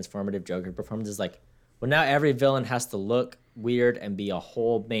his transformative Joker performance, it's like, well, now every villain has to look weird and be a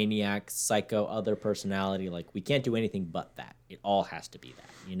whole maniac, psycho, other personality. Like, we can't do anything but that. It all has to be that,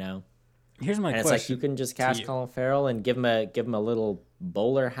 you know? Here's my question. It's like you can just cast Colin Farrell and give him a little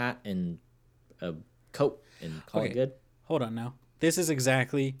bowler hat and a coat and call it good. Hold on now. This is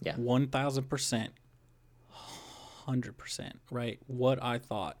exactly 1,000%, 100%, right? What I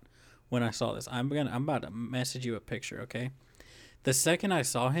thought when I saw this. I'm about to message you a picture, okay? The second I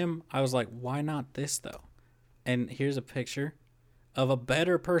saw him, I was like, why not this though? And here's a picture of a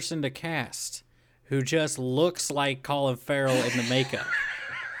better person to cast who just looks like Colin Farrell in the makeup.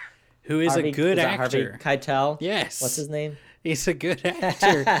 Who is a good actor. Harvey Keitel? Yes. What's his name? He's a good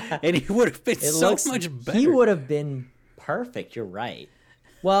actor. And he would have been much better. He would have been perfect. You're right.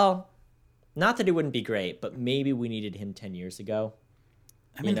 Well, not that he wouldn't be great, but maybe we needed him 10 years ago.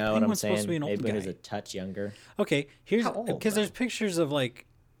 I mean, you know what I'm saying? Maybe when he was a touch younger. Okay, here's... Because there's pictures of, like,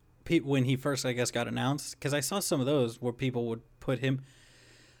 when he first, I guess, got announced. Because I saw some of those where people would put him...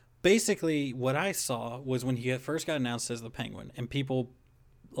 Basically, what I saw was when he first got announced as the Penguin, and people...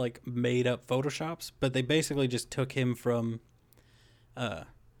 like made up photoshops, but they basically just took him from the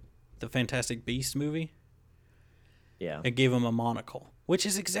Fantastic Beasts movie and gave him a monocle, which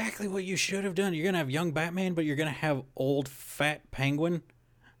is exactly what you should have done. You're gonna have young Batman, but you're gonna have old fat Penguin.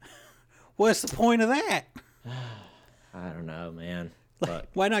 What's the point of that? I don't know, man. Like,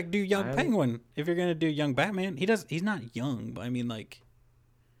 why not do young Penguin if you're gonna do young Batman? He's not young, but I mean, like,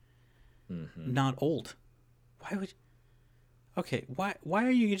 not old. Why would? Okay, why are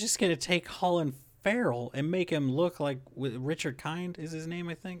you just gonna take Colin Farrell and make him look like Richard Kind is his name,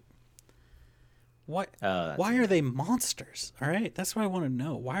 I think? What? Why are they monsters? All right, that's what I want to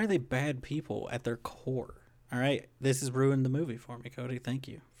know. Why are they bad people at their core? All right, this has ruined the movie for me, Cody. Thank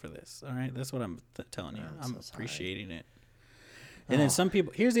you for this. All right, that's what I'm telling you. I'm so appreciating it. And then some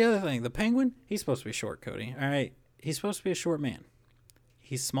people. Here's the other thing: the Penguin. He's supposed to be short, Cody. All right, he's supposed to be a short man.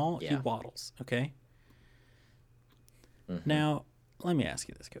 He's small. Yeah. He waddles. Okay. Now, let me ask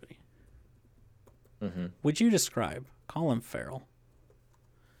you this, Cody. Would you describe Colin Farrell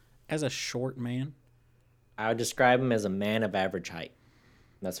as a short man? I would describe him as a man of average height.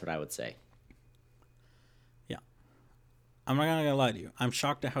 That's what I would say. Yeah. I'm not going to lie to you. I'm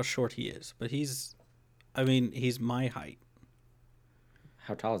shocked at how short he is, but he's my height.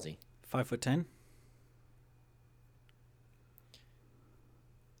 How tall is he? 5'10".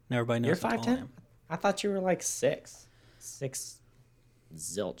 Everybody knows You're 5'10"? I thought you were like 6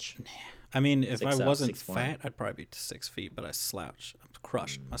 zilch. I mean, if I wasn't fat, I'd probably be 6 feet, but I slouch. I'm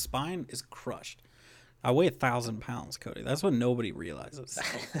crushed. My spine is crushed. I weigh 1,000 pounds, Cody. That's what nobody realizes.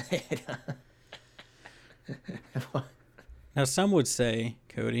 Now, some would say,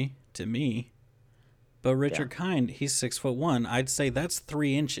 Cody, to me, but Richard Kind, he's 6'1". I'd say that's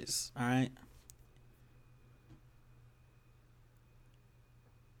 3 inches. All right.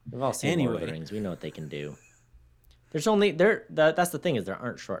 We've all seen Lord of the Rings. We know what they can do. There's only that's the thing is there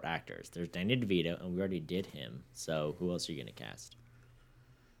aren't short actors. There's Danny DeVito, and we already did him. So who else are you gonna cast?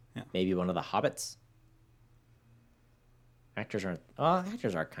 Yeah. Maybe one of the Hobbits. Actors are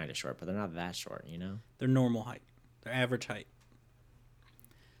kind of short, but they're not that short, you know. They're normal height. They're average height.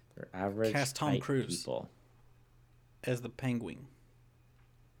 They're average. Cast Tom Cruise people as the Penguin.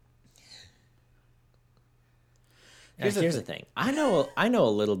 Here's the thing. I know a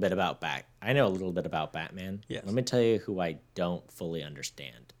little bit about Batman. Yes. Let me tell you who I don't fully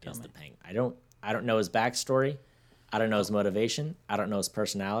understand is the Penguin. I don't know his backstory. I don't know his motivation. I don't know his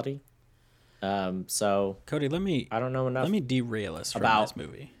personality. So Cody, I don't know enough. Let me derail us from this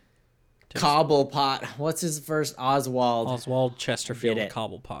movie. Cobblepot. What's his first? Oswald Chesterfield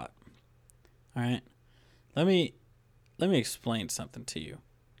Cobblepot. All right. Let me explain something to you.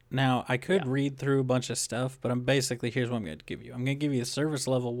 Now, I could Yeah. read through a bunch of stuff, but here's what I'm going to give you. I'm going to give you a service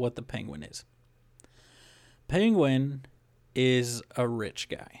level what the Penguin is. Penguin is a rich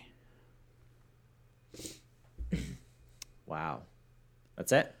guy. Wow.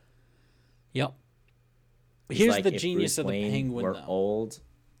 That's it? Yep. He's Here's like, the if genius Bruce of the Wayne Penguin, were though. old.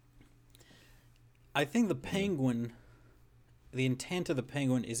 I think the Penguin, the intent of the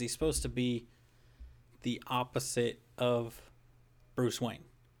Penguin is he's supposed to be the opposite of Bruce Wayne.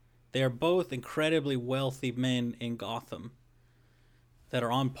 They are both incredibly wealthy men in Gotham that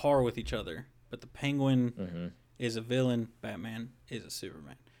are on par with each other. But the Penguin is a villain. Batman is a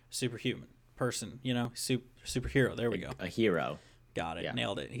Superman. Superhuman person, superhero. There we go. A hero. Got it. Yeah.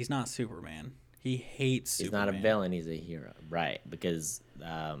 Nailed it. He's not Superman. He hates He's Superman. not a villain, he's a hero. Right. Because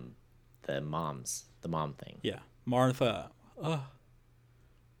the mom thing. Yeah. Martha.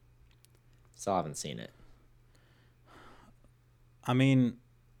 Still haven't seen it. I mean,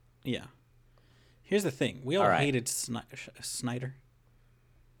 yeah. Here's the thing. We all right. hated Snyder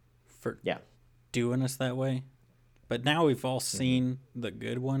for Yeah. doing us that way. But now we've all seen the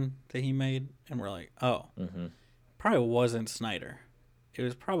good one that he made, and we're like, oh, probably wasn't Snyder. It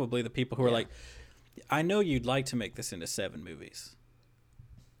was probably the people who were like, I know you'd like to make this into 7 movies,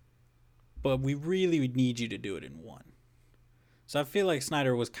 but we really would need you to do it in 1. So I feel like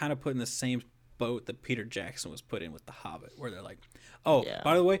Snyder was kind of put in the same boat that Peter Jackson was put in with The Hobbit, where they're like, oh,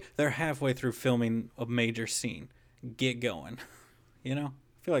 by the way, they're halfway through filming a major scene. Get going. I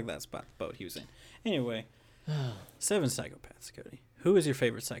feel like that's about the boat he was in. Anyway, 7 psychopaths, Cody. Who is your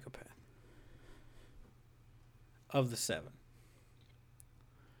favorite psychopath? Of the 7.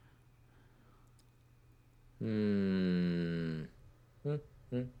 It's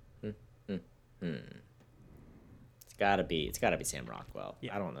gotta be Sam Rockwell.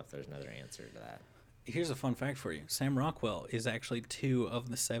 Yeah. I don't know if there's another answer to that. Here's a fun fact for you. Sam Rockwell is actually 2 of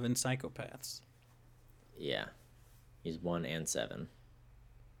the 7 psychopaths. Yeah. He's 1 and 7.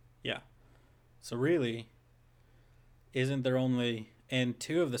 Yeah. So really, isn't there only... And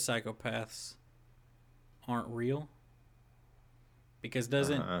 2 of the psychopaths aren't real? Because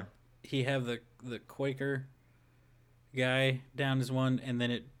doesn't he have the Quaker guy down as 1, and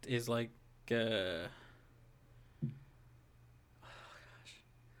then it is like...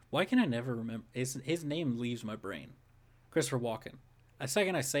 Why can I never remember? His name leaves my brain. Christopher Walken. The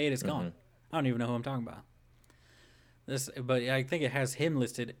second I say it, it's gone. I don't even know who I'm talking about. But I think it has him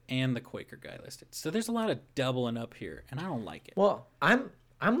listed and the Quaker guy listed. So there's a lot of doubling up here, and I don't like it. Well, I'm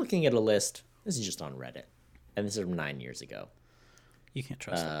looking at a list. This is just on Reddit, and this is from 9 years ago. You can't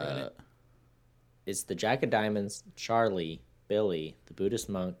trust Reddit. It's the Jack of Diamonds, Charlie, Billy, the Buddhist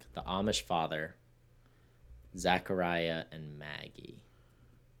monk, the Amish father, Zachariah, and Maggie.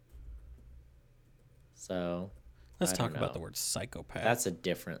 So let's talk about the word psychopath. That's a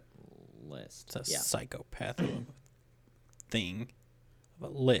different list. It's a psychopath thing of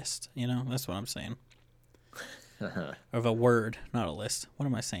a list. That's what I'm saying. Of a word, not a list. What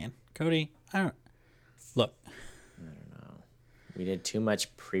am I saying, Cody? Look. I don't know. We did too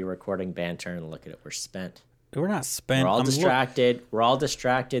much pre-recording banter, and look at it. We're spent. We're not spent. We're all distracted. We're all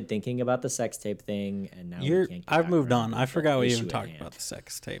distracted thinking about the sex tape thing, and now we can't. I've moved on. I forgot we even talked about the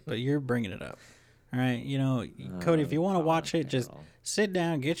sex tape, but you're bringing it up. All right, Cody, if you want to watch it, just sit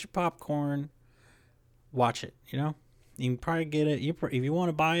down, get your popcorn, watch it. You can probably get it. If you want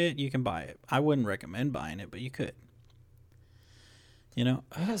to buy it, you can buy it. I wouldn't recommend buying it, but you could.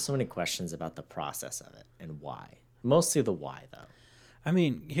 I have so many questions about the process of it and why. Mostly the why, though. I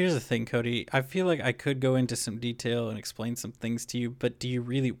mean, here's the thing, Cody. I feel like I could go into some detail and explain some things to you, but do you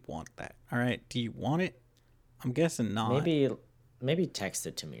really want that? All right, do you want it? I'm guessing not. Maybe text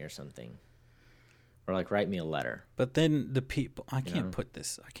it to me or something. Or write me a letter. But then the people, I can't put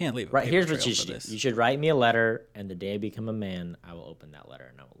this. I can't leave. Right, here's what you should do. You should write me a letter, and the day I become a man, I will open that letter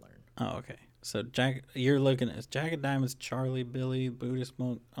and I will learn. Oh, okay. So you're looking at Jack of Diamonds, Charlie, Billy, Buddhist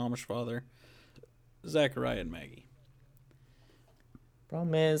monk, Amish father, Zachariah, and Maggie.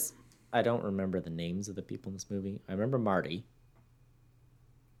 Problem is, I don't remember the names of the people in this movie. I remember Marty.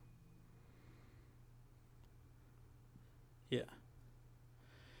 Yeah.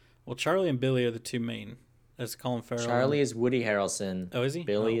 Well, Charlie and Billy are the 2 main. That's Colin Farrell. Charlie is Woody Harrelson. Oh, is he?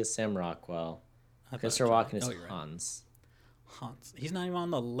 Billy is Sam Rockwell. Christopher Walken is Hans. Hans. He's not even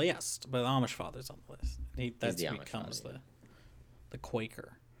on the list, but the Amish father's on the list. That's the becomes the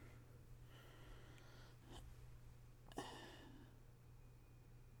Quaker.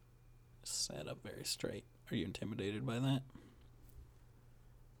 Sat up very straight. Are you intimidated by that?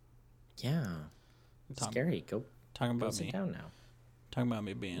 Yeah. It's scary. Go sit down now. Talking about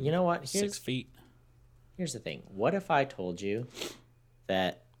me being 6 feet. Here's the thing. What if I told you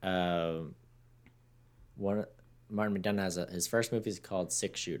that one Martin McDonagh has his first movie is called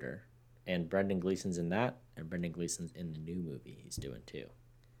Six Shooter, and Brendan Gleeson's in that, and Brendan Gleeson's in the new movie he's doing too.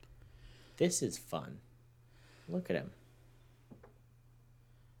 This is fun. Look at him.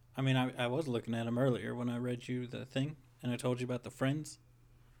 I mean, I was looking at him earlier when I read you the thing, and I told you about the Friends.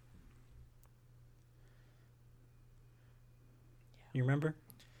 You remember?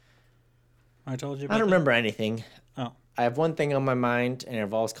 I told you about I don't that? remember anything. Oh. I have one thing on my mind, and it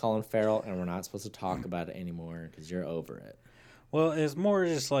involves Colin Farrell, and we're not supposed to talk about it anymore because you're over it. Well, it's more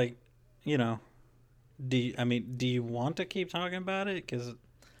just like, you know, do you want to keep talking about it? Because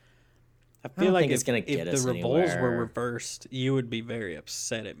I feel like it's gonna get us the roles were anywhere. reversed, you would be very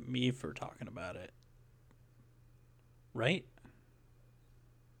upset at me for talking about it. Right?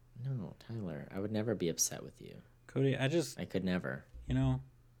 No, Tyler, I would never be upset with you. Cody, I could never. You know,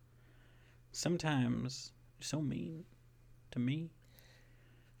 sometimes you're so mean to me.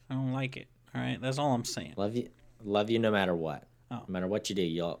 I don't like it. All right? That's all I'm saying. Love you no matter what. Oh. No matter what you do,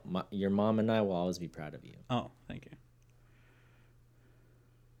 your mom and I will always be proud of you. Oh, thank you.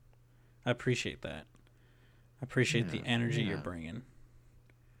 I appreciate that. I appreciate the energy you're bringing.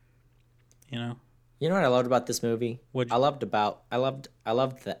 You know? You know what I loved about this movie? What'd I loved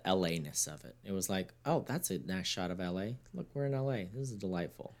the LA-ness of it. It was like, oh, that's a nice shot of LA. Look, we're in LA. This is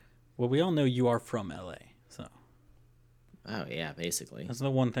delightful. Well, we all know you are from LA, so. Oh yeah, basically. That's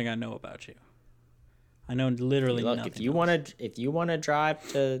the one thing I know about you. I know literally Look, nothing. if you want to drive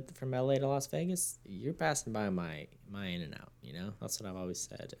from LA to Las Vegas, you're passing by my In and Out. You know, that's what I've always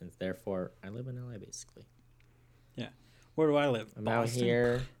said, and therefore I live in LA basically. Yeah, where do I live? I'm Boston? out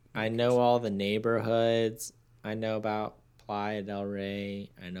here. I know all the neighborhoods. I know about Playa del Rey.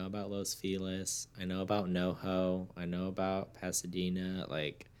 I know about Los Feliz. I know about NoHo. I know about Pasadena.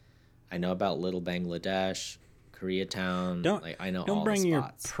 Like, I know about Little Bangladesh, Koreatown. I know all Don't bring the your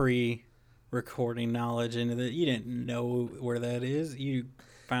spots. pre-recording knowledge into that. You didn't know where that is. You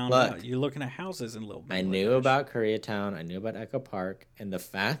found Look, out. You're looking at houses in Little Bangladesh. I knew about Koreatown. I knew about Echo Park, and the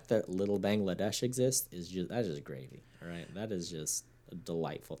fact that Little Bangladesh exists that's just gravy. All right, that is just a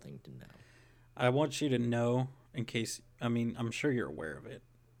delightful thing to know. I want you to know, in case, I'm sure you're aware of it,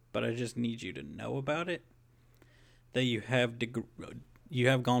 but I just need you to know about it, that you have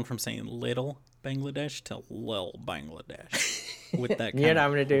gone from saying Little Bangladesh to Lil Bangladesh with that You know what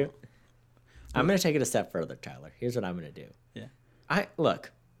I'm going to do? I'm going to take it a step further, Tyler. Here's what I'm going to do. Yeah.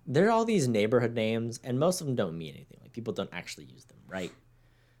 Look, there are all these neighborhood names, and most of them don't mean anything. Like, people don't actually use them, right?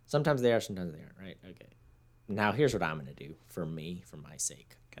 Sometimes they are, sometimes they aren't, right? Okay. Now, here's what I'm going to do for my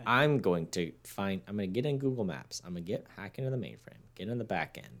sake. Okay. I'm going to get in Google Maps. I'm going to hack into the mainframe, get in the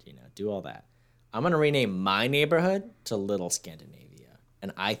back end, do all that. I'm going to rename my neighborhood to Little Scandinavia.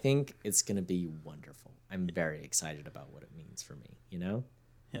 And I think it's going to be wonderful. I'm very excited about what it means for me, Yeah.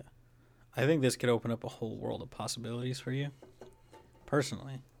 I think this could open up a whole world of possibilities for you.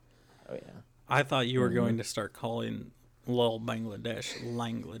 Personally. Oh, yeah. I thought you were going to start calling Lil Bangladesh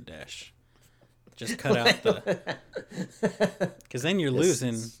Langladesh. Just cut out the... Because then you're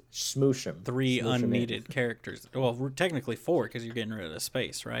losing Smoosh 'em. 3 Smoosh 'em in. unneeded characters. Well, technically 4 because you're getting rid of the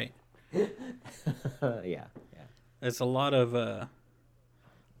space, right? Yeah. It's a lot of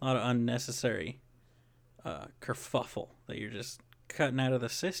unnecessary kerfuffle that you're just cutting out of the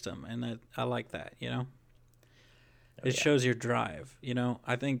system, and I like that. It shows your drive.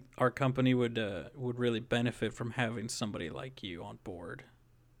 I think our company would really benefit from having somebody like you on board.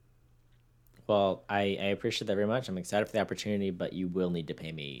 Well, I appreciate that very much. I'm excited for the opportunity, but you will need to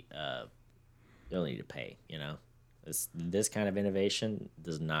pay me. You'll need to pay. This kind of innovation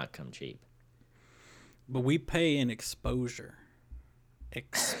does not come cheap. But we pay in exposure.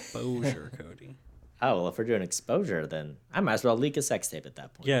 Exposure, Cody. Oh, well, if we're doing exposure, then I might as well leak a sex tape at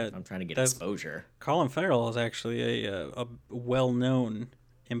that point. Yeah, I'm trying to get exposure. Colin Farrell is actually a well-known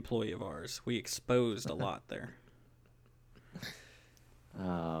employee of ours. We exposed a lot there.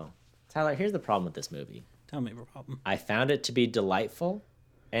 Oh, Tyler, here's the problem with this movie. Tell me the problem. I found it to be delightful,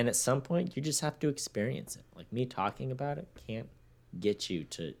 and at some point, you just have to experience it. Like, me talking about it can't get you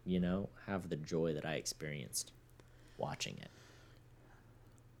to, have the joy that I experienced watching it.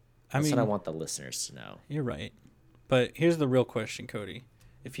 That's what I want the listeners to know. You're right. But here's the real question, Cody.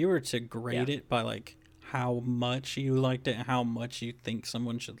 If you were to grade it by, how much you liked it and how much you think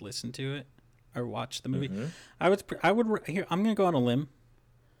someone should listen to it or watch the movie, here, I'm going to go on a limb.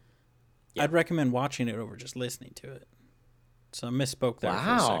 Yeah. I'd recommend watching it over just listening to it. So I misspoke there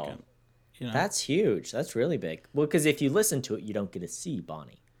for a second. That's huge. That's really big. Well, because if you listen to it, you don't get to see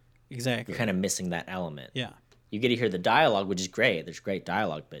Bonnie. Exactly. You're kind of missing that element. Yeah. You get to hear the dialogue, which is great. There's great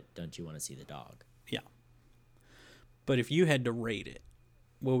dialogue, but don't you want to see the dog? Yeah. But if you had to rate it,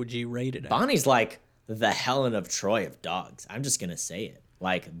 what would you rate it at? Bonnie's like the Helen of Troy of dogs. I'm just gonna say it.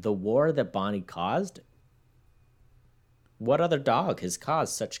 Like the war that Bonnie caused. What other dog has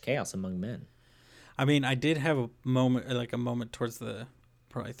caused such chaos among men? I mean, I did have a moment towards the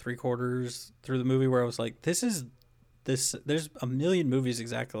probably 3/4 through the movie where I was like, this. There's a million movies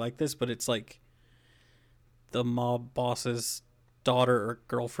exactly like this, but it's like the mob boss's daughter or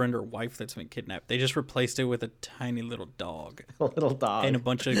girlfriend or wife that's been kidnapped. They just replaced it with a tiny little dog. A little dog. And a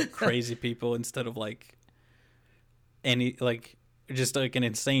bunch of crazy people instead of like just like an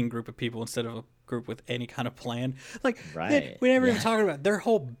insane group of people instead of a group with any kind of plan. Like, right. We never even talked about their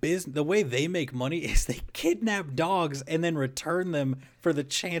whole business. The way they make money is they kidnap dogs and then return them for the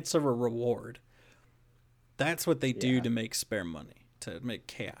chance of a reward. That's what they do to make spare money, to make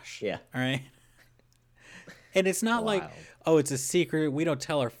cash. Yeah. All right. And it's not like, oh, it's a secret. We don't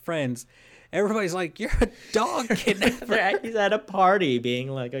tell our friends. Everybody's like, you're a dog kidnapper. He's at a party being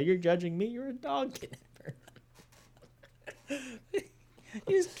like, oh, you're judging me? You're a dog kidnapper.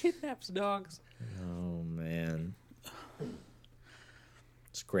 He just kidnaps dogs. Oh, man.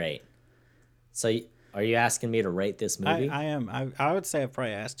 It's great. So are you asking me to rate this movie? I am. I would say I've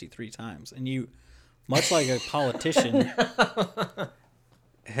probably asked you 3 times. And you, much like a politician,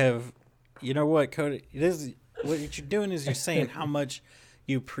 have... You know what, Cody? What you're doing is you're saying how much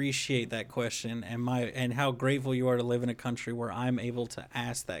you appreciate that question and how grateful you are to live in a country where I'm able to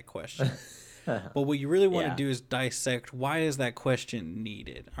ask that question. But what you really want to do is dissect why is that question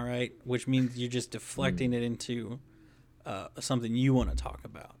needed, all right? Which means you're just deflecting it into something you want to talk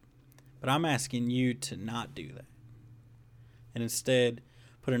about. But I'm asking you to not do that. And instead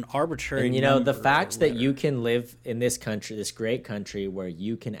put an arbitrary and the fact that you can live in this country, this great country, where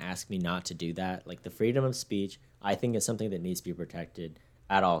you can ask me not to do that, like the freedom of speech, I think is something that needs to be protected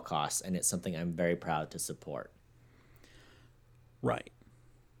at all costs, and it's something I'm very proud to support. Right.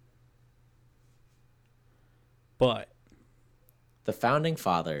 But the founding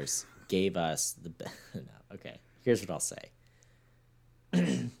fathers gave us the no, okay, here's what I'll say.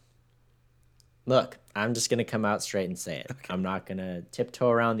 Look, I'm just gonna come out straight and say it. Okay. I'm not gonna tiptoe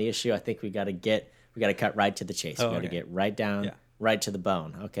around the issue. I think we gotta cut right to the chase. We gotta get right down, right to the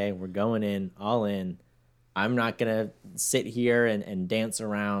bone. Okay, we're going in, all in. I'm not gonna sit here and dance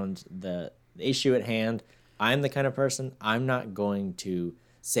around the issue at hand. I'm the kind of person, I'm not going to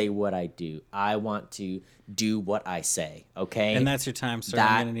say what I do. I want to do what I say. Okay, and that's your time, sir.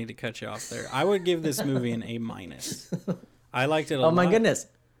 I'm gonna need to cut you off there. I would give this movie an A-. I liked it a lot. Oh my goodness.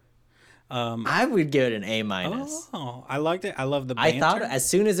 I would give it an A-. Oh, I liked it. I love the banter. I thought as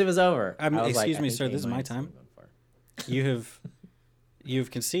soon as it was over. Excuse me, sir. This is my time.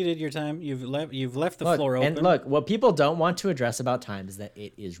 You've conceded your time. You've left the floor open. And look, what people don't want to address about time is that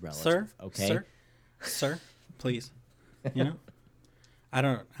it is relative. Sir, please. You know, I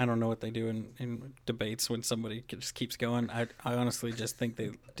don't know what they do in debates when somebody just keeps going. I honestly just think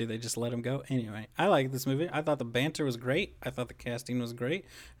they just let him go. Anyway, I like this movie. I thought the banter was great. I thought the casting was great.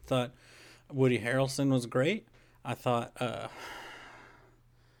 I thought Woody Harrelson was great. I thought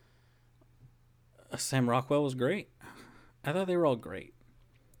Sam Rockwell was great. I thought they were all great.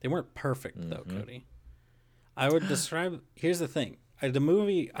 They weren't perfect though, Cody. I would describe. Here's the thing: the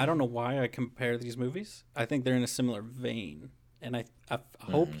movie. I don't know why I compare these movies. I think they're in a similar vein, and I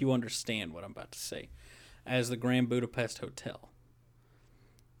hope you understand what I'm about to say, as the Grand Budapest Hotel.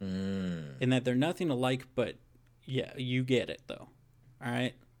 In that they're nothing alike, but yeah, you get it though. All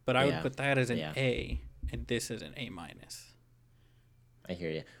right, but I would put that as an A, and this as an A-. I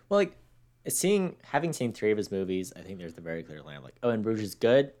hear you. Well, like having seen 3 of his movies, I think there's the very clear line. Like, oh, In Bruges is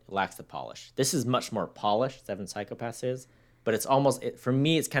good, it lacks the polish. This is much more polished. 7 Psychopaths is, but it's almost for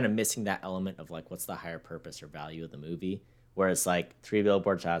me, it's kind of missing that element of like, what's the higher purpose or value of the movie? Whereas like 3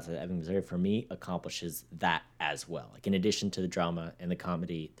 Billboards Outside Ebbing, Missouri, for me, accomplishes that as well. Like in addition to the drama and the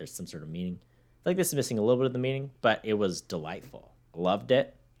comedy, there's some sort of meaning. I feel like this is missing a little bit of the meaning, but it was delightful. Loved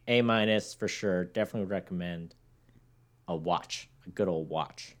it. A- for sure. Definitely would recommend a watch. A good old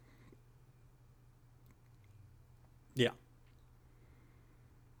watch. Yeah.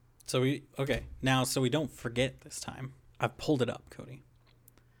 So we don't forget this time. I've pulled it up, Cody.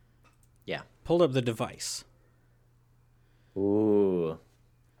 Yeah. Pulled up the device. Ooh.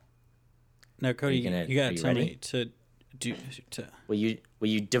 Now, Cody, you gotta tell me to. Will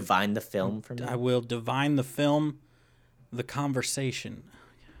you divine the film for me? I will divine the film, the conversation.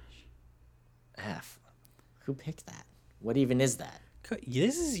 F. Who picked that? What even is that?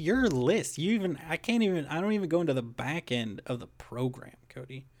 This is your list. I don't even go into the back end of the program,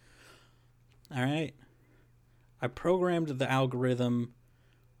 Cody. All right. I programmed the algorithm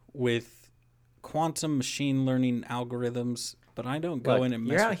with quantum machine learning algorithms But I don't go Look, in and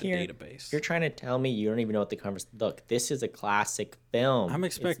you're mess out with the here. database. You're trying to tell me you don't even know what the conversation. Look, this is a classic film. I'm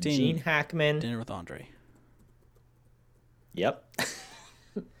It's expecting Gene Hackman. Dinner with Andre. Yep.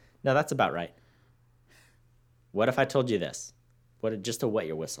 No, that's about right. What if I told you this? Just to wet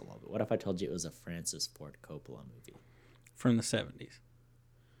your whistle a little bit. What if I told you it was a Francis Ford Coppola movie? From the 70s.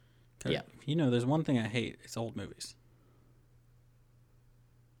 Yeah. You know, there's one thing I hate. It's old movies.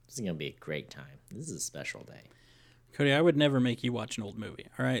 This is going to be a great time. This is a special day. Cody, I would never make you watch an old movie.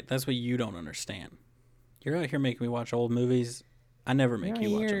 All right? That's what you don't understand. You're out here making me watch old movies. I never make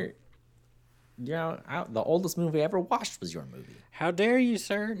you watch them. The oldest movie I ever watched was your movie. How dare you,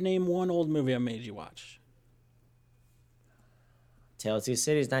 sir? Name one old movie I made you watch. Tale of Two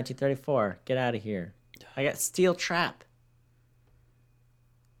Cities, 1934. Get out of here. I got Steel Trap.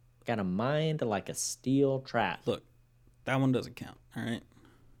 Got a mind like a steel trap. Look, that one doesn't count. All right?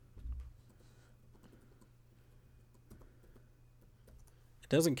 It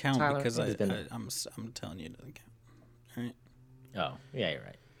doesn't count Tyler, because it has been I'm telling you it doesn't count. All right? Oh, yeah, you're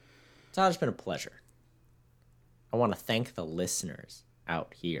right. Tyler, it's been a pleasure. I want to thank the listeners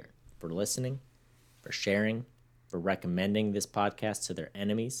out here for listening, for sharing, for recommending this podcast to their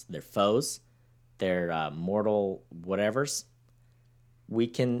enemies, their foes, their mortal whatevers.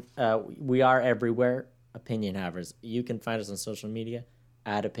 We are everywhere, Opinion Havers. You can find us on social media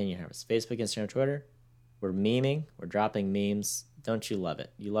at Opinion Havers. Facebook, Instagram, Twitter. We're memeing. We're dropping memes. Don't you love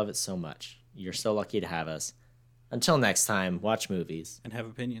it? You love it so much. You're so lucky to have us. Until next time, watch movies. And have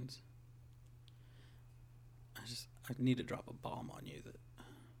opinions. I need to drop a bomb on you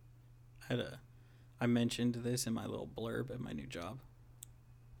that I mentioned this in my little blurb at my new job.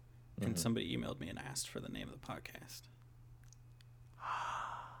 And somebody emailed me and asked for the name of the podcast.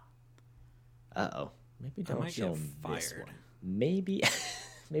 Uh-oh. Maybe don't might show get them this fired. one.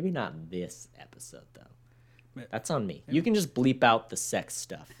 Maybe not this episode, though. That's on me. Yeah. You can just bleep out the sex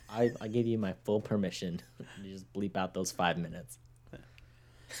stuff. I give you my full permission. You just bleep out those 5 minutes.